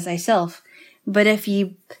neighbor as thyself. But if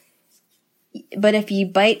ye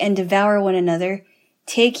bite and devour one another,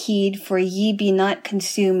 take heed, for ye be not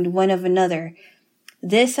consumed one of another.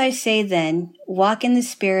 This I say then, walk in the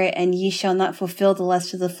Spirit, and ye shall not fulfill the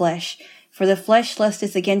lust of the flesh. For the flesh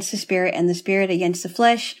lusteth against the Spirit, and the Spirit against the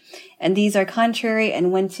flesh, and these are contrary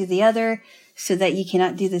and one to the other, so that ye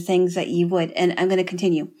cannot do the things that ye would. And I'm going to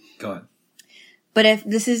continue. Go ahead. But if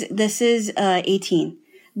this is 18.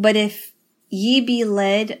 But if ye be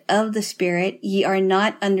led of the Spirit, ye are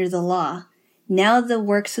not under the law. Now the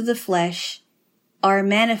works of the flesh are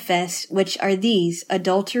manifest, which are these: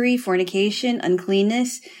 adultery, fornication,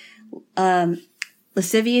 uncleanness,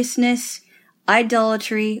 lasciviousness,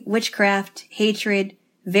 idolatry, witchcraft, hatred,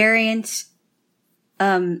 variance,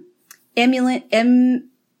 emulations,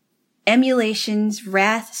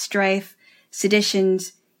 wrath, strife,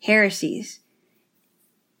 seditions, heresies,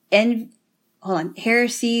 envyings,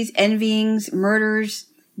 murders,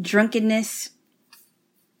 drunkenness,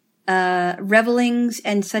 revelings,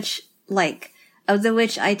 and such like, of the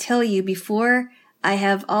which I tell you before, I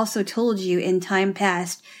have also told you in time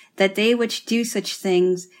past, that they which do such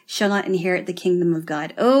things shall not inherit the kingdom of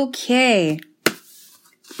God. Okay.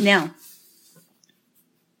 Now,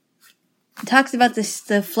 it talks about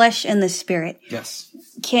the flesh and the Spirit. Yes.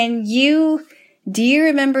 Do you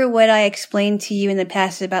remember what I explained to you in the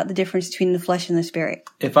past about the difference between the flesh and the Spirit?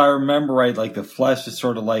 If I remember right, like the flesh is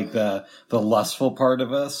sort of like the lustful part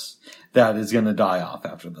of us that is going to die off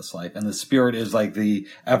after this life. And the Spirit is like the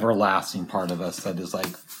everlasting part of us that is like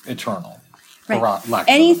eternal. Right.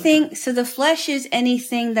 So the flesh is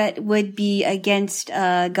anything that would be against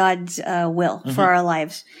God's will for our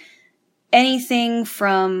lives. Anything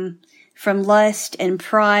from lust and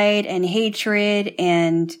pride and hatred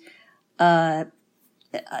and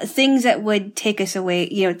things that would take us away,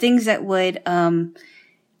 things that would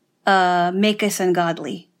make us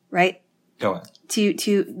ungodly, right? Go ahead.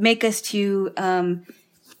 To make us to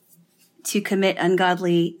commit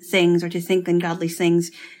ungodly things or to think ungodly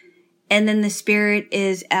things. And then the Spirit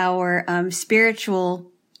is our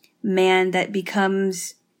spiritual man that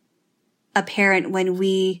becomes apparent when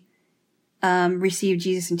we receive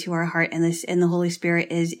Jesus into our heart, and the Holy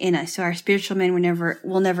Spirit is in us. So our spiritual man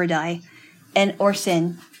will never die, or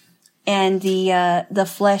sin, and the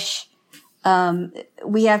flesh.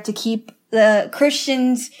 We have to keep. The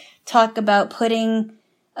Christians talk about putting,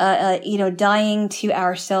 dying to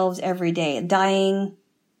ourselves every day, dying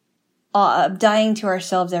to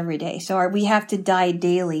ourselves every day. So we have to die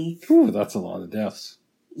daily. Ooh, that's a lot of deaths.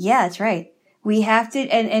 Yeah, that's right. We have to,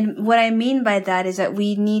 and what I mean by that is that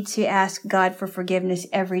we need to ask God for forgiveness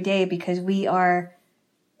every day, because we are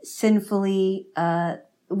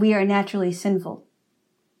naturally sinful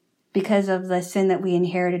because of the sin that we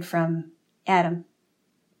inherited from Adam.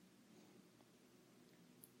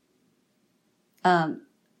 And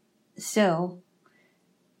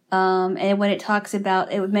when it talks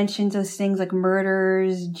about, it mentions those things like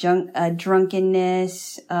murders,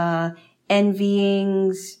 drunkenness,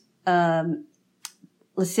 envyings,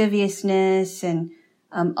 lasciviousness, and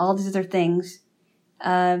all these other things.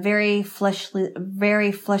 Very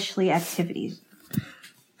fleshly activities.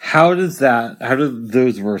 How do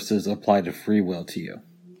those verses apply to free will to you?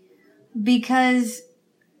 Because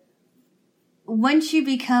once you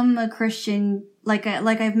become a Christian, like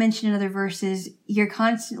I've mentioned in other verses, there's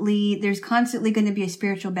constantly going to be a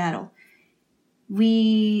spiritual battle.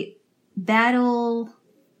 We battle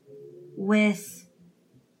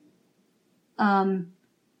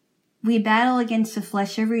against the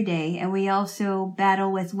flesh every day, and we also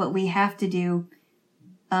battle with what we have to do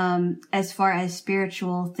as far as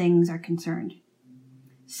spiritual things are concerned.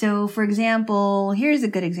 So, for example, here's a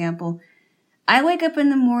good example. I wake up in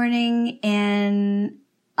the morning and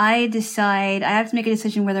I decide I have to make a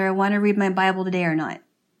decision whether I want to read my Bible today or not.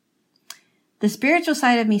 The spiritual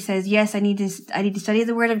side of me says, yes, I need to study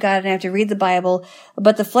the Word of God and I have to read the Bible.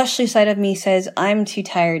 But the fleshly side of me says, I'm too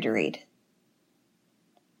tired to read.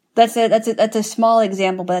 That's a small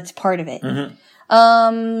example, but that's part of it.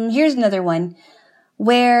 Mm-hmm. Here's another one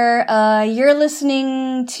where you're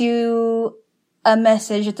listening to a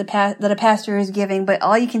message that a pastor is giving, but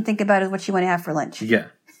all you can think about is what you want to have for lunch. Yeah.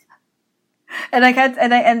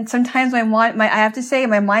 And sometimes I have to say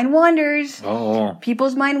my mind wanders. Oh.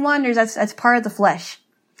 People's mind wanders. That's part of the flesh.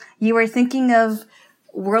 You are thinking of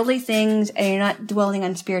worldly things and you're not dwelling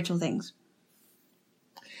on spiritual things.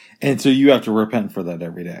 And so you have to repent for that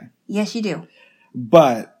every day. Yes, you do.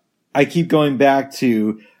 But I keep going back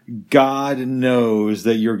to God knows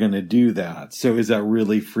that you're going to do that. So is that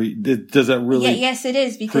really free? Does that really? Yeah, yes, it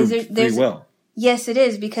is, because there's free will. Yes, it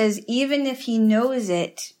is, because even if he knows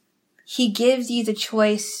it, he gives you the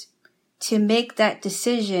choice to make that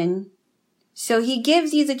decision. So he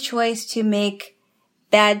gives you the choice to make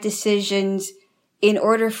bad decisions in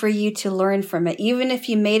order for you to learn from it. Even if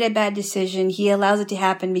you made a bad decision, he allows it to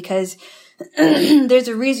happen because there's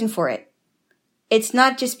a reason for it. It's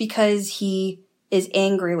not just because he is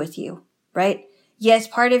angry with you, right? Yes,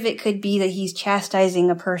 part of it could be that he's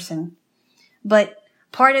chastising a person. But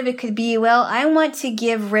part of it could be, well, I want to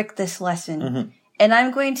give Rick this lesson. Mm-hmm. And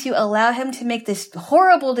I'm going to allow him to make this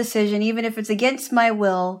horrible decision, even if it's against my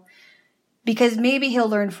will, because maybe he'll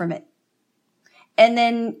learn from it. And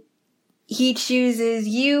then he chooses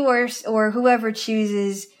you or whoever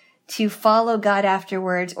chooses to follow God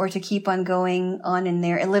afterwards, or to keep on going on in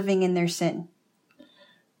there and living in their sin.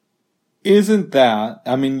 Isn't that,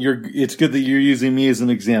 I mean, it's good that you're using me as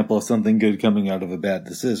an example of something good coming out of a bad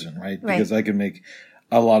decision, right? Because I can make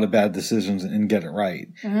a lot of bad decisions and get it right.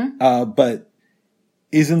 Mm-hmm. But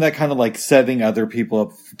isn't that kind of like setting other people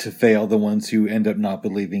up to fail, the ones who end up not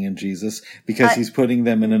believing in Jesus? Because he's putting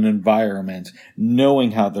them in an environment,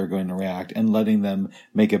 knowing how they're going to react and letting them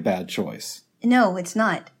make a bad choice. No, it's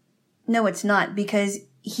not. No, it's not. Because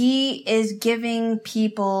he is giving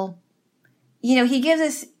people, he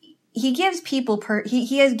has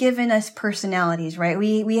given us personalities, right?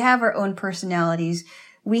 We have our own personalities.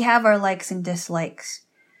 We have our likes and dislikes.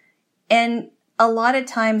 And a lot of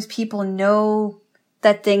times people know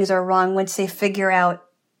that things are wrong once they figure out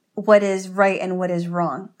what is right and what is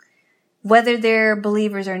wrong, whether they're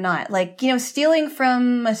believers or not. Like, stealing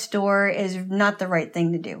from a store is not the right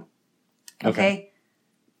thing to do. Okay?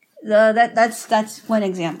 That's one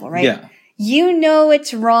example, right? Yeah. You know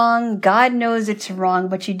it's wrong. God knows it's wrong,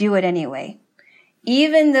 but you do it anyway.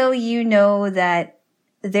 Even though you know that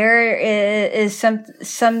there is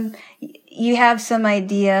some, you have some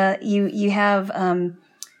idea, you have,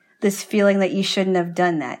 this feeling that you shouldn't have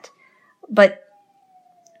done that. But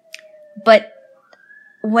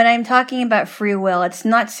when I'm talking about free will, it's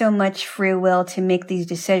not so much free will to make these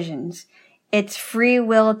decisions. It's free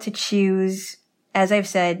will to choose, as I've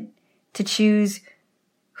said, to choose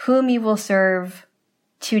whom you will serve,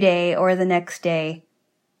 today or the next day?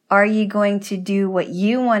 Are you going to do what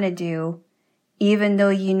you want to do, even though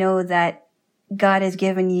you know that God has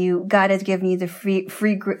given you the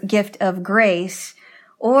free gift of grace?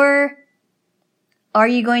 Or are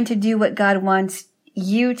you going to do what God wants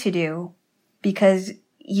you to do because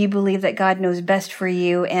you believe that God knows best for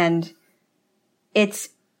you, and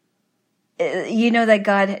you know that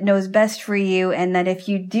God knows best for you, and that if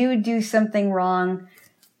you do something wrong,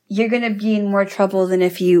 you're going to be in more trouble than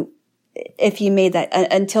if you made that,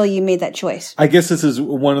 until you made that choice. I guess this is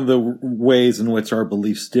one of the ways in which our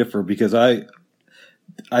beliefs differ, because I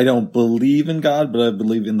don't believe in God, but I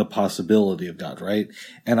believe in the possibility of God, right?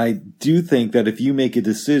 And I do think that if you make a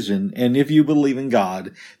decision, and if you believe in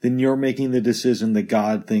God, then you're making the decision that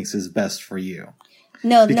God thinks is best for you.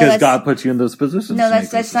 Because God puts you in those positions. No,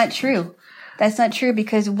 that's not true. That's not true,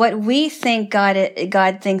 because what we think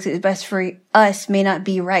God thinks is best for us may not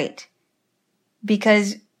be right.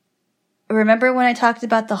 Because remember when I talked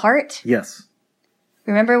about the heart? Yes.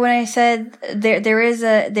 Remember when I said there is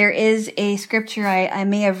a scripture I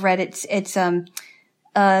may have read. It's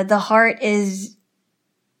the heart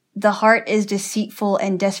is deceitful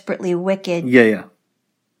and desperately wicked. Yeah.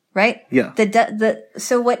 Right? Yeah.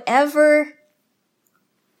 So whatever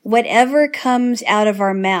comes out of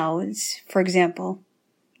our mouths, for example,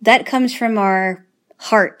 that comes from our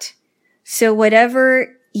heart. So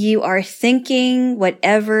whatever you are thinking,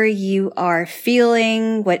 whatever you are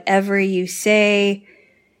feeling, whatever you say,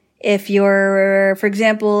 for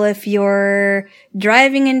example, if you're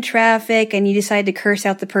driving in traffic and you decide to curse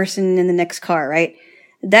out the person in the next car, right?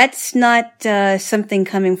 That's not something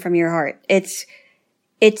coming from your heart. It's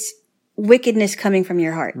wickedness coming from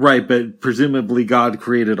your heart. Right, but presumably God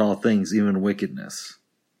created all things, even wickedness.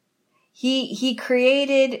 He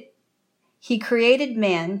created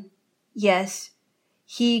man. Yes.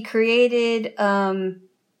 He created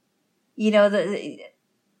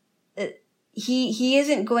he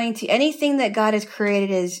isn't going to, anything that God has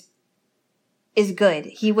created is good.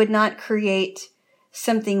 He would not create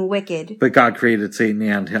something wicked. But God created Satan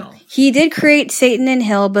and hell. He did create Satan and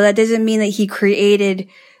hell, but that doesn't mean that he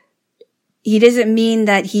doesn't mean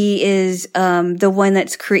that he is the one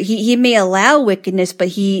that's he may allow wickedness, but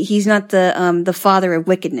he's not the father of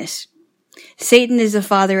wickedness. Satan is the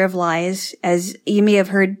father of lies, as you may have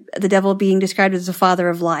heard the devil being described as the father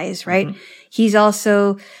of lies, right? Mm-hmm. He's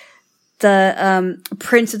also the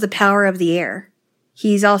prince of the power of the air.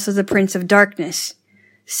 He's also the prince of darkness.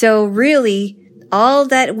 So really, all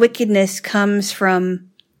that wickedness comes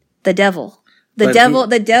from the devil.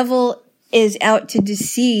 The devil is out to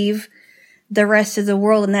deceive the rest of the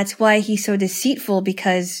world, and that's why he's so deceitful,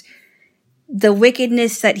 because the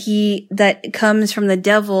wickedness that comes from the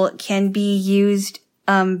devil can be used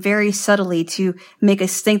very subtly to make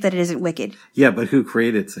us think that it isn't wicked. Yeah, but who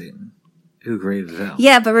created Satan? Who created hell?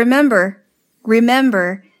 Yeah, but remember,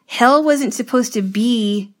 hell wasn't supposed to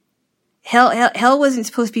be hell wasn't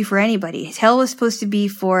supposed to be for anybody. Hell was supposed to be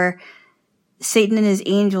for Satan and his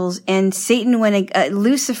angels, and Satan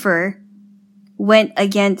Lucifer went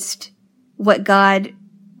against what God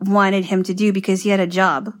wanted him to do because he had a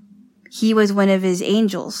job. He was one of his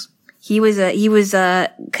angels. He was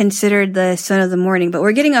considered the son of the morning, but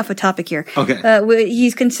we're getting off a topic here. Okay.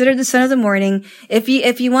 He's considered the son of the morning. If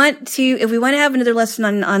we want to have another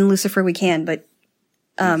lesson on Lucifer, we can, but,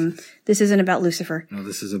 this isn't about Lucifer. No,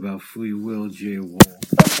 this is about free will, J. Wall.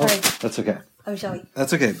 Sorry. That's okay. Oh, shall we?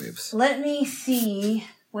 That's okay, babes. Let me see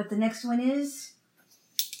what the next one is.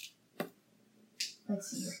 Let's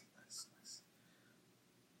see here.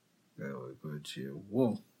 Very good, J.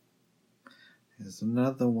 Wall. There's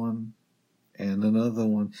another one, and another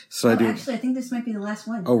one. So Actually, I think this might be the last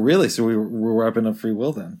one. Oh, really? So we're wrapping up free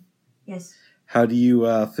will then? Yes. How do you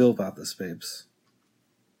feel about this, babes?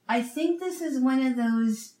 I think this is one of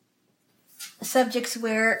those subjects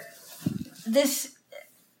where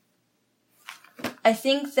I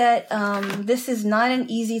think that this is not an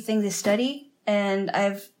easy thing to study, and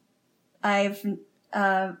I've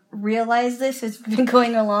realized this as been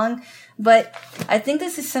going along, but I think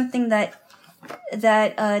this is something that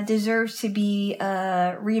deserves to be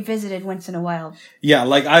revisited once in a while. Yeah,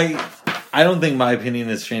 like I don't think my opinion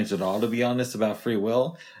has changed at all, to be honest, about free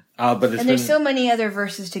will. But there's so many other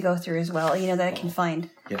verses to go through as well, that I can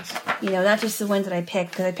find. Yes. Not just the ones that I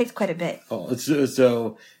picked, because I picked quite a bit. Oh,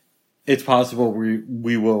 so it's possible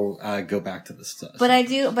we will go back to this stuff. But I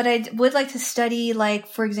would like to study, like,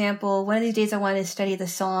 for example, one of these days I want to study the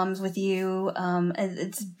Psalms with you.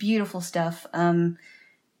 It's beautiful stuff. I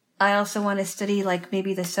also want to study, like,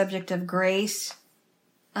 maybe the subject of grace,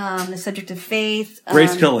 the subject of faith.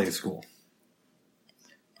 Grace Kelly is cool.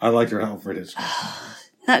 I liked her Alfred history.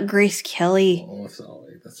 Not Grace Kelly. Oh,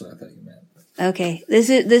 sorry. That's what I thought you meant. Okay. This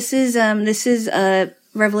is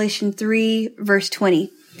Revelation 3 verse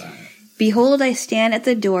 20. Behold, I stand at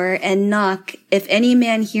the door and knock. If any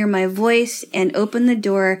man hear my voice and open the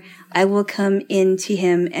door, I will come in to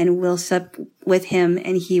him and will sup with him,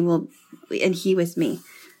 and he with me.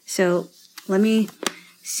 So let me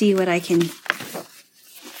see what I can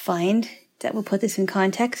find that will put this in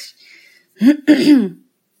context.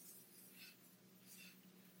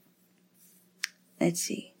 Let's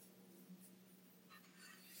see.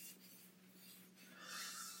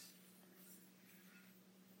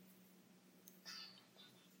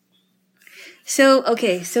 So,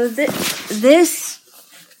 okay, so this,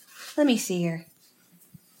 let me see here.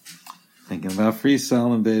 Thinking about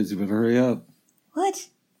freestyling, babes. You better hurry up. What?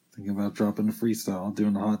 Thinking about dropping a freestyle,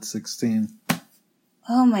 doing a hot 16.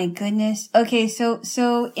 Oh my goodness. Okay,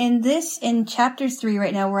 so in chapter 3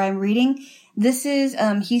 right now where I'm reading, this is,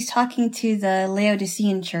 he's talking to the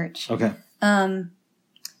Laodicean church. Okay. The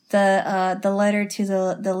letter to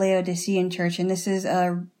the Laodicean church, and this is,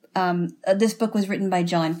 this book was written by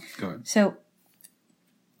John. Go ahead. So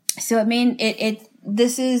I mean,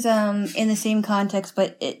 this is, in the same context,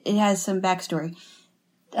 but it has some backstory.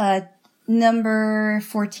 Number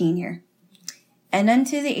 14 here. And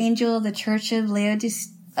unto the angel of the church of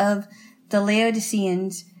the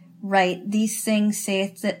Laodiceans write, these things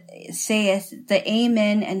saith the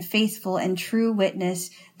Amen and faithful and true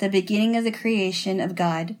witness, the beginning of the creation of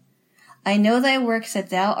God. I know thy works, that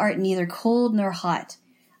thou art neither cold nor hot.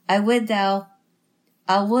 I would thou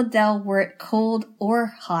wert cold or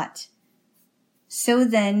hot. So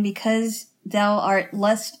then, because thou art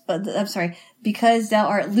because thou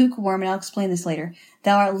art lukewarm, and I'll explain this later.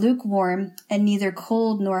 Thou art lukewarm and neither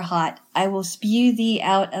cold nor hot. I will spew thee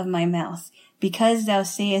out of my mouth. Because thou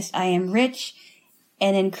sayest, I am rich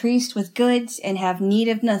and increased with goods and have need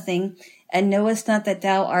of nothing, and knowest not that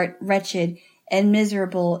thou art wretched and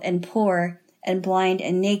miserable and poor and blind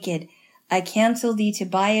and naked. I counsel thee to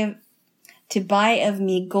buy of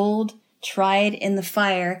me gold tried in the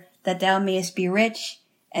fire, that thou mayest be rich,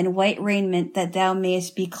 and white raiment, that thou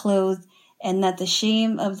mayest be clothed, and that the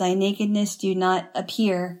shame of thy nakedness do not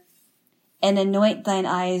appear, and anoint thine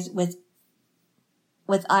eyes with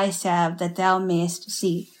eye salve, that thou mayest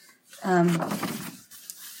see.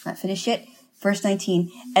 Not finished yet. Verse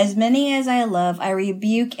 19. As many as I love, I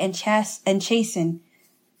rebuke and chasten.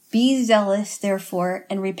 Be zealous, therefore,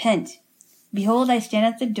 and repent. Behold, I stand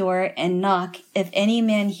at the door and knock. If any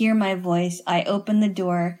man hear my voice, I open the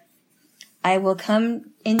door. I will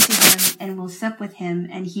come into him and will sup with him,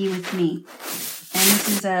 and he with me. And this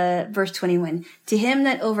is verse 21. To him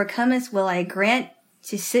that overcometh will I grant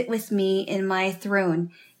to sit with me in my throne,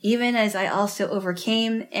 even as I also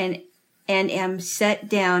overcame and am set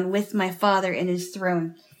down with my Father in his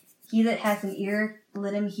throne. He that hath an ear,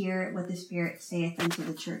 let him hear what the Spirit saith unto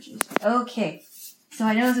the churches. Okay. So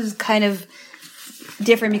I know this is kind of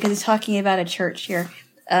different because it's talking about a church here.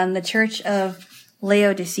 The church of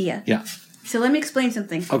Laodicea. Yeah. So let me explain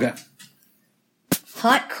something. Okay.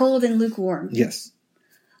 Hot, cold, and lukewarm. Yes.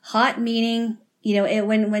 Hot meaning,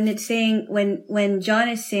 when it's saying, when John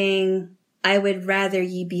is saying, I would rather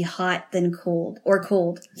ye be hot than cold, or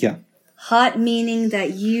cold. Yeah. Hot meaning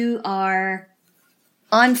that you are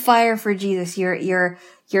on fire for Jesus. You're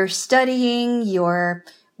studying, you're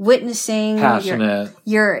witnessing. Passionate.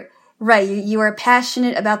 You're right. You are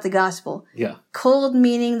passionate about the gospel. Yeah. Cold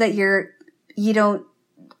meaning that you don't.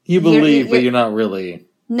 You believe, but you're not really.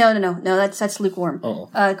 No. That's lukewarm. Oh.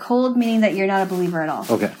 Cold meaning that you're not a believer at all.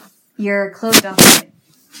 Okay. You're closed off to it.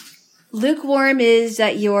 Lukewarm is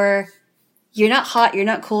that you're not hot, you're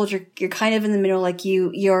not cold, you're kind of in the middle, like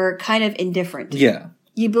you're kind of indifferent. Yeah.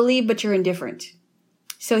 You believe, but you're indifferent.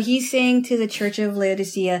 So he's saying to the church of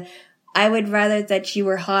Laodicea, I would rather that you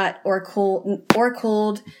were hot or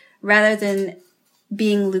cold rather than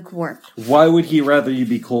being lukewarm. Why would he rather you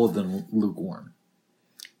be cold than lukewarm?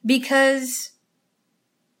 Because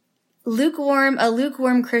a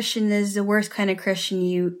lukewarm Christian is the worst kind of Christian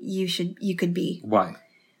you could be. Why?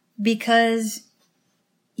 Because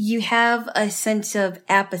you have a sense of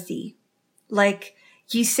apathy. Like,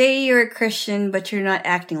 you say you're a Christian, but you're not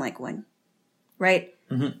acting like one. Right?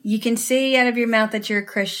 Mm-hmm. You can say out of your mouth that you're a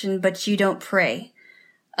Christian, but you don't pray.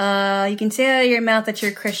 You can say out of your mouth that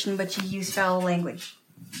you're a Christian, but you use foul language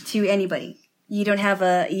to anybody. You don't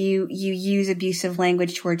have you use abusive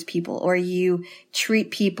language towards people, or you treat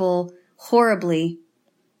people horribly,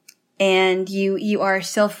 and you are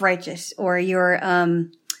self-righteous, or you're,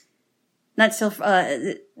 not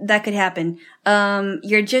that could happen.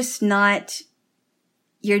 You're just not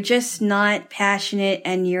passionate,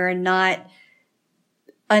 and you're not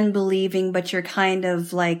unbelieving, but you're kind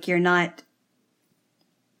of like, you're not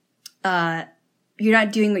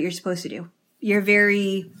doing what you're supposed to do. You're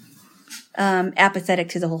very apathetic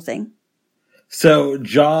to the whole thing. So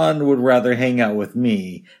John would rather hang out with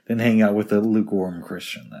me than hang out with a lukewarm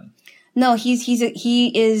Christian then. No,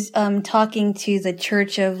 he is talking to the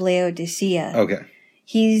Church of Laodicea. Okay.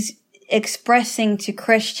 He's expressing to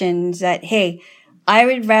Christians that, hey, I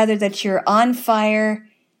would rather that you're on fire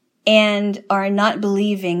and are not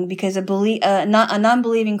believing, because a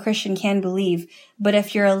non-believing Christian can believe. But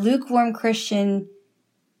if you're a lukewarm Christian,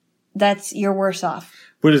 you're worse off.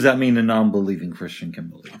 What does that mean? A non-believing Christian can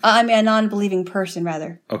believe? I mean, a non-believing person,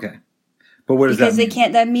 rather. Okay. But what does that mean?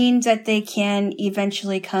 Because that means that they can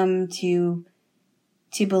eventually come to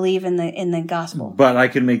believe in the gospel. But I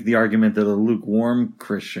could make the argument that a lukewarm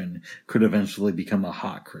Christian could eventually become a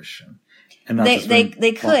hot Christian. And not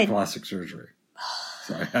they could. Plastic surgery.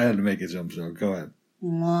 Sorry, I had to make a jump joke. Go ahead.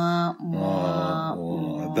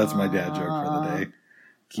 That's my dad joke for the day.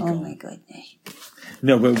 Keep going. My goodness.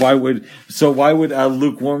 No, but why would a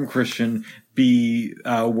lukewarm Christian be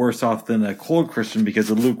worse off than a cold Christian? Because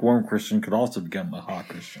a lukewarm Christian could also become a hot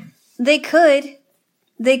Christian. They could,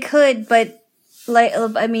 but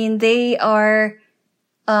they are.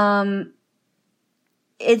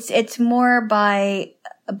 It's more by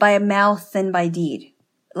mouth than by deed.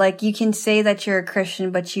 Like, you can say that you're a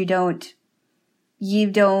Christian, but you don't.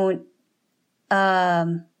 No,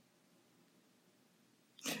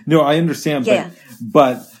 I understand,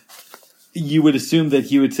 but you would assume that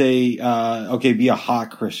he would say, okay, be a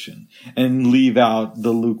hot Christian and leave out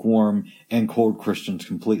the lukewarm and cold Christians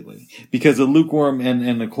completely. Because a lukewarm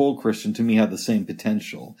and a cold Christian to me have the same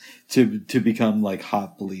potential to become like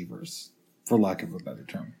hot believers, for lack of a better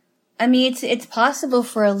term. I mean, it's possible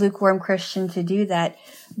for a lukewarm Christian to do that,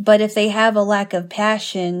 but if they have a lack of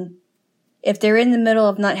passion, if they're in the middle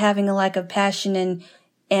of not having a lack of passion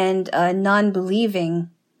and non-believing,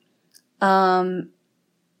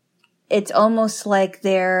 it's almost like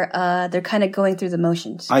they're kind of going through the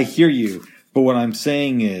motions. I hear you, but what I'm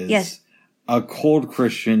saying is, yes, a cold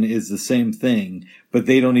Christian is the same thing, but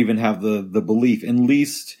they don't even have the belief.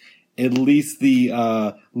 At least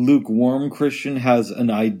the lukewarm Christian has an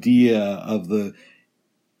idea of the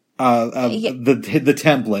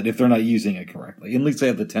template if they're not using it correctly. At least they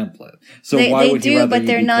have the template. So why would you rather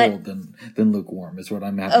be cold than lukewarm? Is what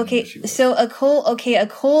I'm having an issue with. So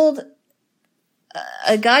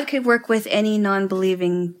a God could work with any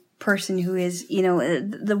non-believing person who is,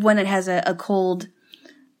 the one that has a cold,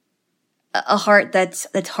 a heart that's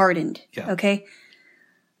hardened. Yeah. Okay.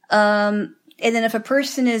 And then if a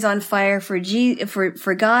person is on fire for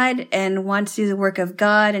God and wants to do the work of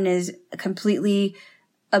God and is completely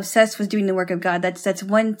obsessed with doing the work of God, that's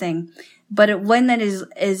one thing. But one that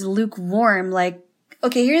is lukewarm, like,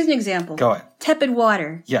 okay, here's an example. Go ahead. Tepid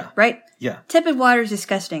water. Yeah. Right? Yeah. Tepid water is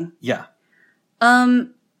disgusting. Yeah.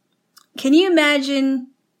 Can you imagine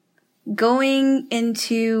going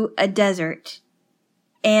into a desert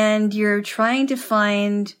and you're trying to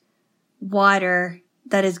find water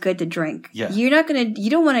that is good to drink? Yeah. You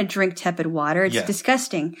don't want to drink tepid water. It's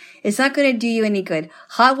disgusting. It's not going to do you any good.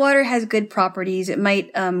 Hot water has good properties. It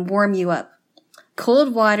might, warm you up.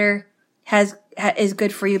 Cold water is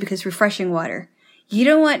good for you because it's refreshing water. You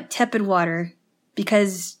don't want tepid water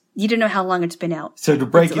because you don't know how long it's been out. So to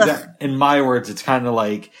break it down, in my words, it's kind of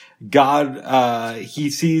like God, he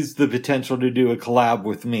sees the potential to do a collab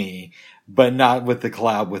with me, but not with the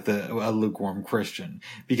collab with a lukewarm Christian.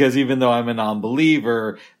 Because even though I'm a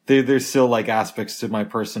non-believer, there's still like aspects to my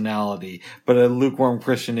personality. But a lukewarm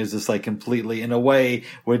Christian is just like completely, in a way,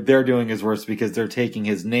 what they're doing is worse because they're taking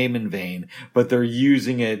his name in vain, but they're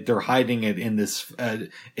using it, they're hiding it in this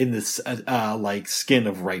like skin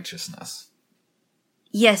of righteousness.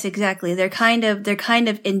 Yes, exactly. They're kind of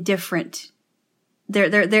indifferent.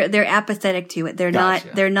 They're apathetic to it. They're not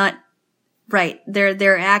right.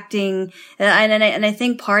 They're acting, and I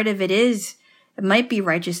think part of it might be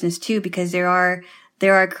righteousness too, because there are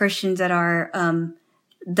Christians that are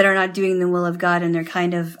not doing the will of God, and they're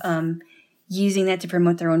kind of using that to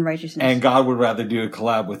promote their own righteousness. And God would rather do a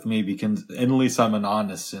collab with me because at least I'm an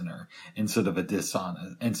honest sinner instead of a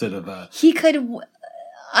dishonest, He could.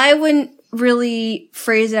 I wouldn't really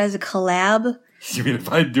phrase it as a collab. You mean if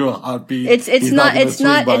I do a hot beat? It's not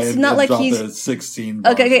like he's 16.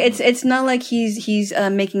 Okay. It's not like he's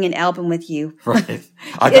making an album with you. Right.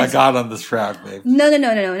 I got God on this track, babe.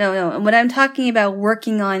 No. When I'm talking about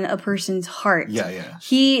working on a person's heart. Yeah.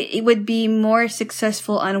 He would be more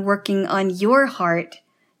successful on working on your heart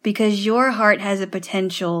because your heart has a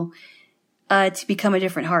potential to become a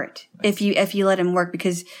different heart if you let him work,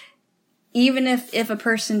 because even if a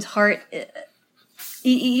person's heart,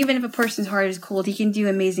 even if a person's heart is cold, he can do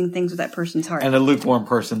amazing things with that person's heart. And a lukewarm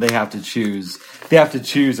person, they have to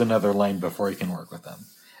choose another lane before he can work with them.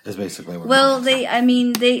 Is basically what. Well,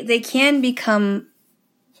 they can become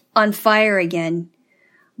on fire again,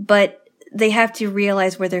 but they have to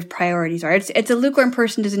realize where their priorities are. It's a lukewarm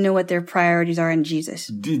person doesn't know what their priorities are in Jesus.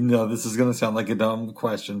 No, this is going to sound like a dumb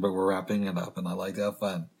question, but we're wrapping it up, and I like to have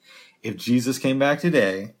fun. If Jesus came back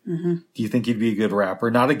today, do you think he'd be a good rapper?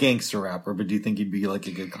 Not a gangster rapper, but do you think he'd be like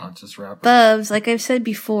a good conscious rapper? Bubs, like I've said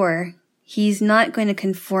before, he's not going to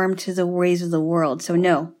conform to the ways of the world, so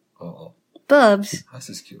no. Oh. Bubs. I was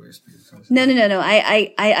just curious. No.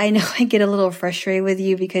 I know I get a little frustrated with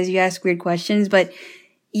you because you ask weird questions, but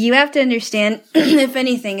you have to understand, if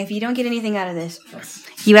anything, if you don't get anything out of this,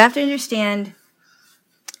 you have to understand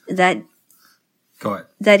that Go ahead.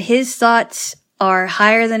 That his thoughts are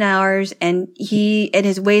higher than ours, and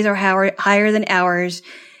his ways are higher than ours,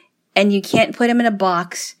 and you can't put him in a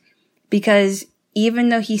box because even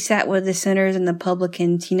though he sat with the sinners and the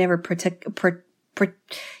publicans, he never partook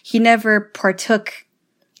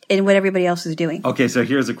in what everybody else is doing. Okay, so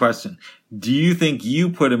here's a question: do you think you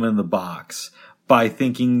put him in the box by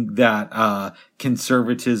thinking that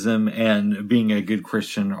conservatism and being a good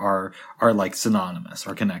Christian are like synonymous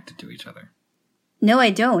or connected to each other? No, I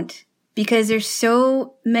don't. Because there's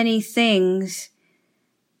so many things,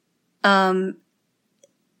 there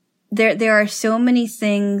are so many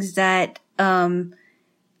things that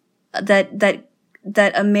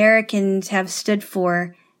Americans have stood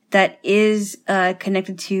for that is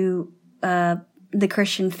connected to the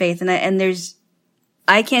Christian faith, and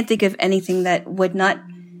I can't think of anything that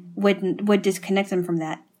would disconnect them from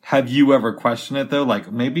that. Have you ever questioned it though?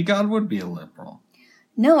 Like maybe God would be a liberal.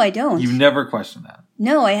 No, I don't. You've never questioned that.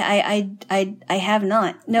 No, I have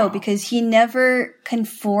not. No, wow. Because he never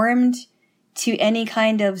conformed to any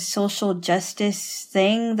kind of social justice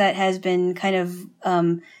thing that has been kind of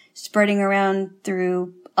spreading around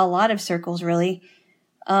through a lot of circles, really.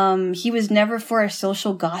 He was never for a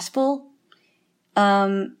social gospel.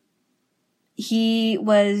 He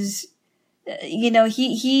was,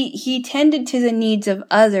 he tended to the needs of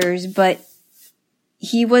others, but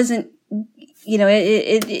he wasn't,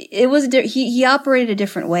 it was, he operated a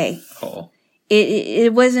different way. Oh.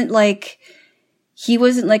 It wasn't like, he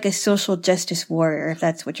wasn't like a social justice warrior, if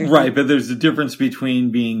that's what you're right, thinking. But there's a difference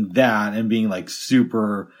between being that and being like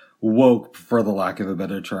super woke, for the lack of a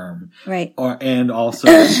better term. Right. And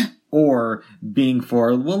also, or being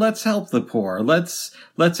for, well, let's help the poor. Let's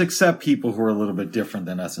accept people who are a little bit different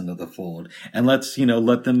than us into the fold. And let's,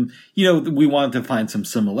 let them, we want to find some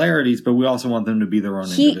similarities, but we also want them to be their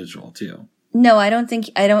own individual too. No, I don't think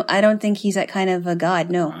he's that kind of a God.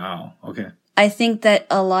 No. Wow. Okay. I think that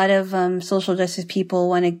a lot of social justice people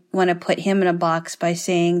want to put him in a box by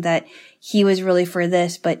saying that he was really for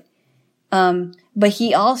this, but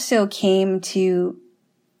he also came to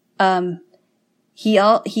he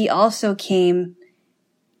also came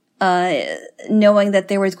knowing that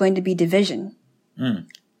there was going to be division. Mm.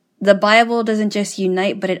 The Bible doesn't just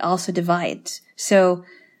unite, but it also divides. But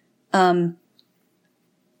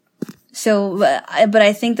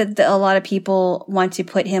I think that a lot of people want to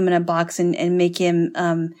put him in a box and make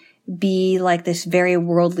him be like this very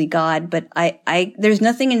worldly God. But there's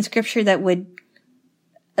nothing in Scripture that would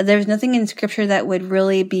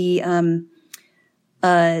really be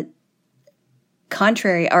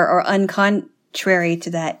contrary or uncontrary to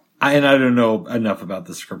that. I don't know enough about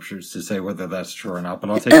the Scriptures to say whether that's true or not, but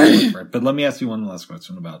I'll take your word for it. But let me ask you one last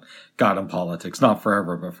question about God and politics, not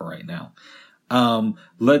forever, but for right now.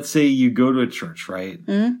 Let's say you go to a church, right?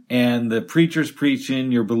 Mm-hmm. And the preacher's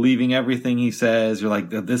preaching, you're believing everything he says. You're like,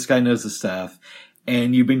 this guy knows the stuff.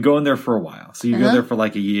 And you've been going there for a while. So you go there for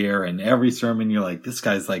like a year, and every sermon you're like, this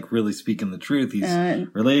guy's like really speaking the truth. He's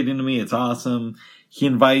relating to me. It's awesome. He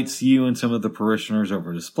invites you and some of the parishioners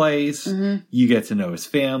over to his place. Mm-hmm. You get to know his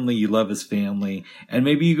family. You love his family. And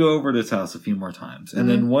maybe you go over to his house a few more times. And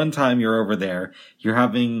then one time you're over there, you're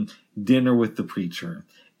having dinner with the preacher.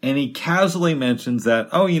 And he casually mentions that,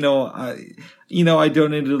 I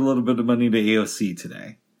donated a little bit of money to AOC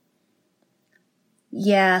today.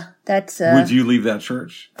 Yeah, that's... Would you leave that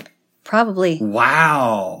church? Probably.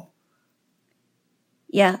 Wow.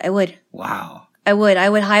 Yeah, I would. Wow. I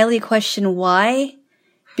would highly question why,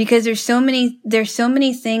 because there's so many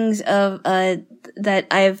things of that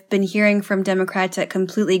I've been hearing from Democrats that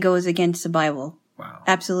completely goes against the Bible. Wow.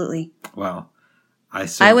 Absolutely. Wow. I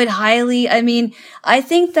think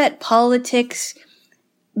that politics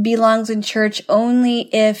belongs in church only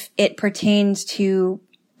if it pertains to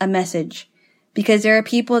a message. Because there are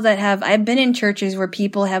people that I've been in churches where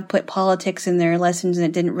people have put politics in their lessons and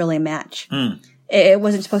it didn't really match. It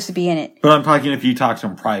wasn't supposed to be in it. But I'm talking if you talk to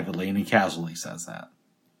him privately and he casually says that.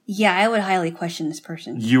 Yeah, I would highly question this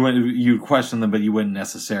person. You'd question them, but you wouldn't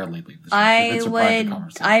necessarily leave the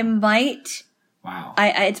church. I might. Wow.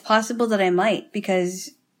 It's possible that I might,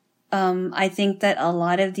 because I think that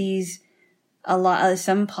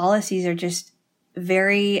some policies are just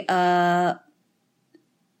very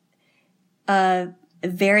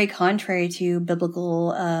very contrary to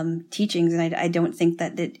biblical teachings, and I don't think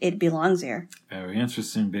that it belongs there. Very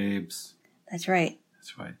interesting, babes. That's right.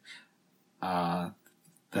 That's right.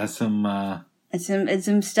 That's some. It's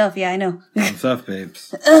some stuff. Yeah, I know. Some stuff,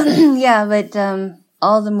 babes. Yeah, but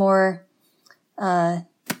all the more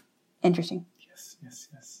interesting. Yes.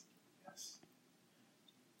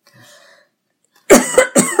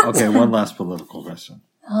 Okay, one last political question.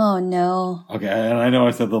 Oh, no. Okay, and I know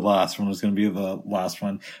I said the last one was going to be the last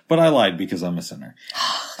one, but I lied because I'm a sinner.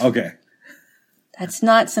 Okay. That's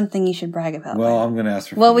not something you should brag about. Well, I'm going to ask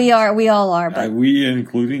for Well, we all are, but... we,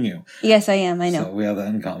 including you. Yes, I am, I know. So we have that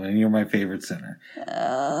in common, and you're my favorite sinner.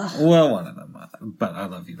 Well, one of them, but I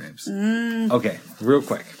love you, babes. Okay, real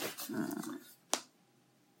quick.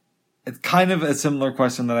 It's kind of a similar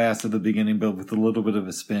question that I asked at the beginning, but with a little bit of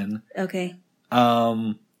a spin. Okay.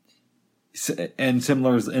 And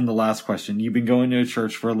similar as in the last question, you've been going to a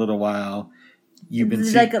church for a little while. You've been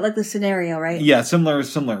like the scenario, right? Yeah, similar.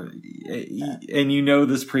 And you know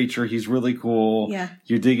this preacher, he's really cool. Yeah.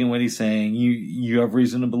 You're digging what he's saying. You have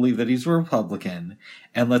reason to believe that he's a Republican.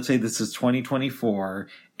 And let's say this is 2024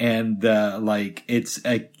 and it's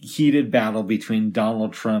a heated battle between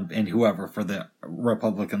Donald Trump and whoever for the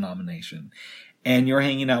Republican nomination. And you're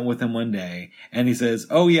hanging out with him one day, and he says,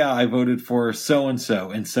 "Oh yeah, I voted for so and so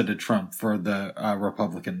instead of Trump for the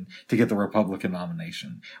Republican to get the Republican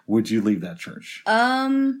nomination." Would you leave that church?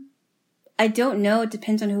 I don't know. It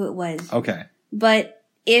depends on who it was. Okay. But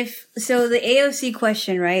the AOC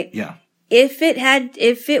question, right? Yeah. If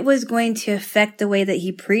it was going to affect the way that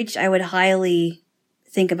he preached, I would highly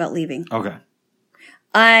think about leaving. Okay.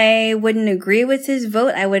 I wouldn't agree with his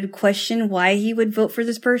vote. I would question why he would vote for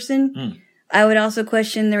this person. I would also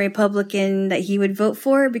question the Republican that he would vote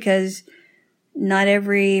for, because not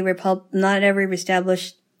every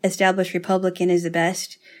established Republican is the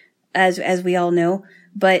best, as we all know.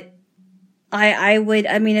 But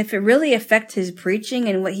if it really affects his preaching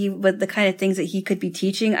and what the kind of things that he could be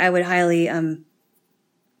teaching, I would highly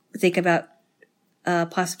think about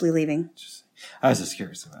possibly leaving. I was just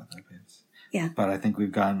curious about that, babes. Yeah. But I think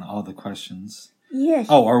we've gotten all the questions. Yes.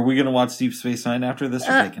 Oh, are we going to watch Deep Space Nine after this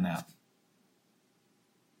or take a nap?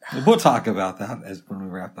 We'll talk about that when we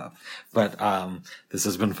wrap up. But this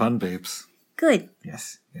has been fun, babes. Good.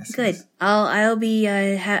 Yes. Good. Yes. I'll be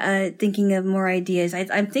thinking of more ideas.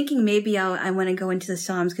 I'm thinking maybe I want to go into the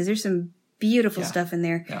Psalms, because there's some beautiful stuff in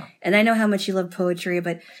there. Yeah. And I know how much you love poetry,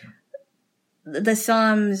 but the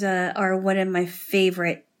Psalms are one of my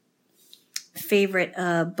favorite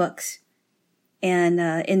books, and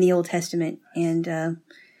in the Old Testament. And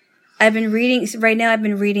I've been reading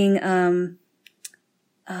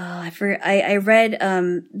I read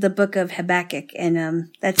the book of Habakkuk, and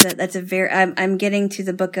I'm getting to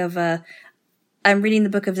the book of I'm reading the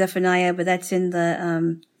book of Zephaniah, but that's in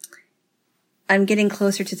the I'm getting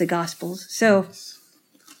closer to the Gospels. So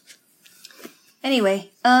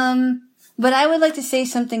anyway, but I would like to say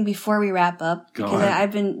something before we wrap up,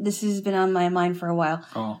 because this has been on my mind for a while.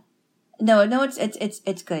 Oh. No,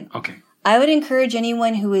 it's good. Okay. I would encourage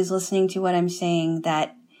anyone who is listening to what I'm saying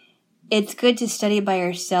that it's good to study by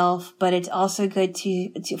yourself, but it's also good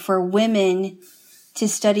for women to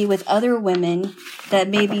study with other women that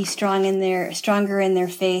may be stronger in their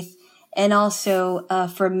faith, and also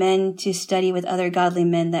for men to study with other godly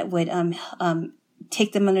men that would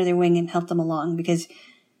take them under their wing and help them along. Because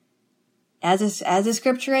as the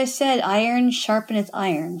scripture has said, iron sharpeneth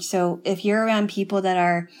iron. So if you're around people that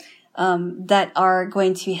are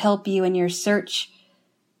going to help you in your search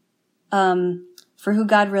for who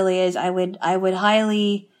God really is, I would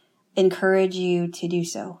highly encourage you to do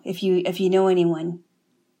so if you know anyone,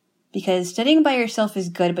 because studying by yourself is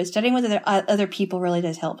good, but studying with other people really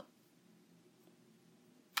does help.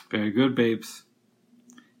 Very good, babes.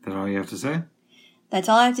 That all you have to say? That's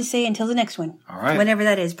all I have to say until the next one. All right. Whenever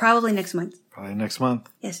that is, probably next month. Probably next month.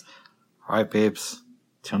 Yes. All right, babes.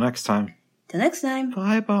 Till next time. Till next time.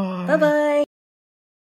 Bye-bye. Bye-bye.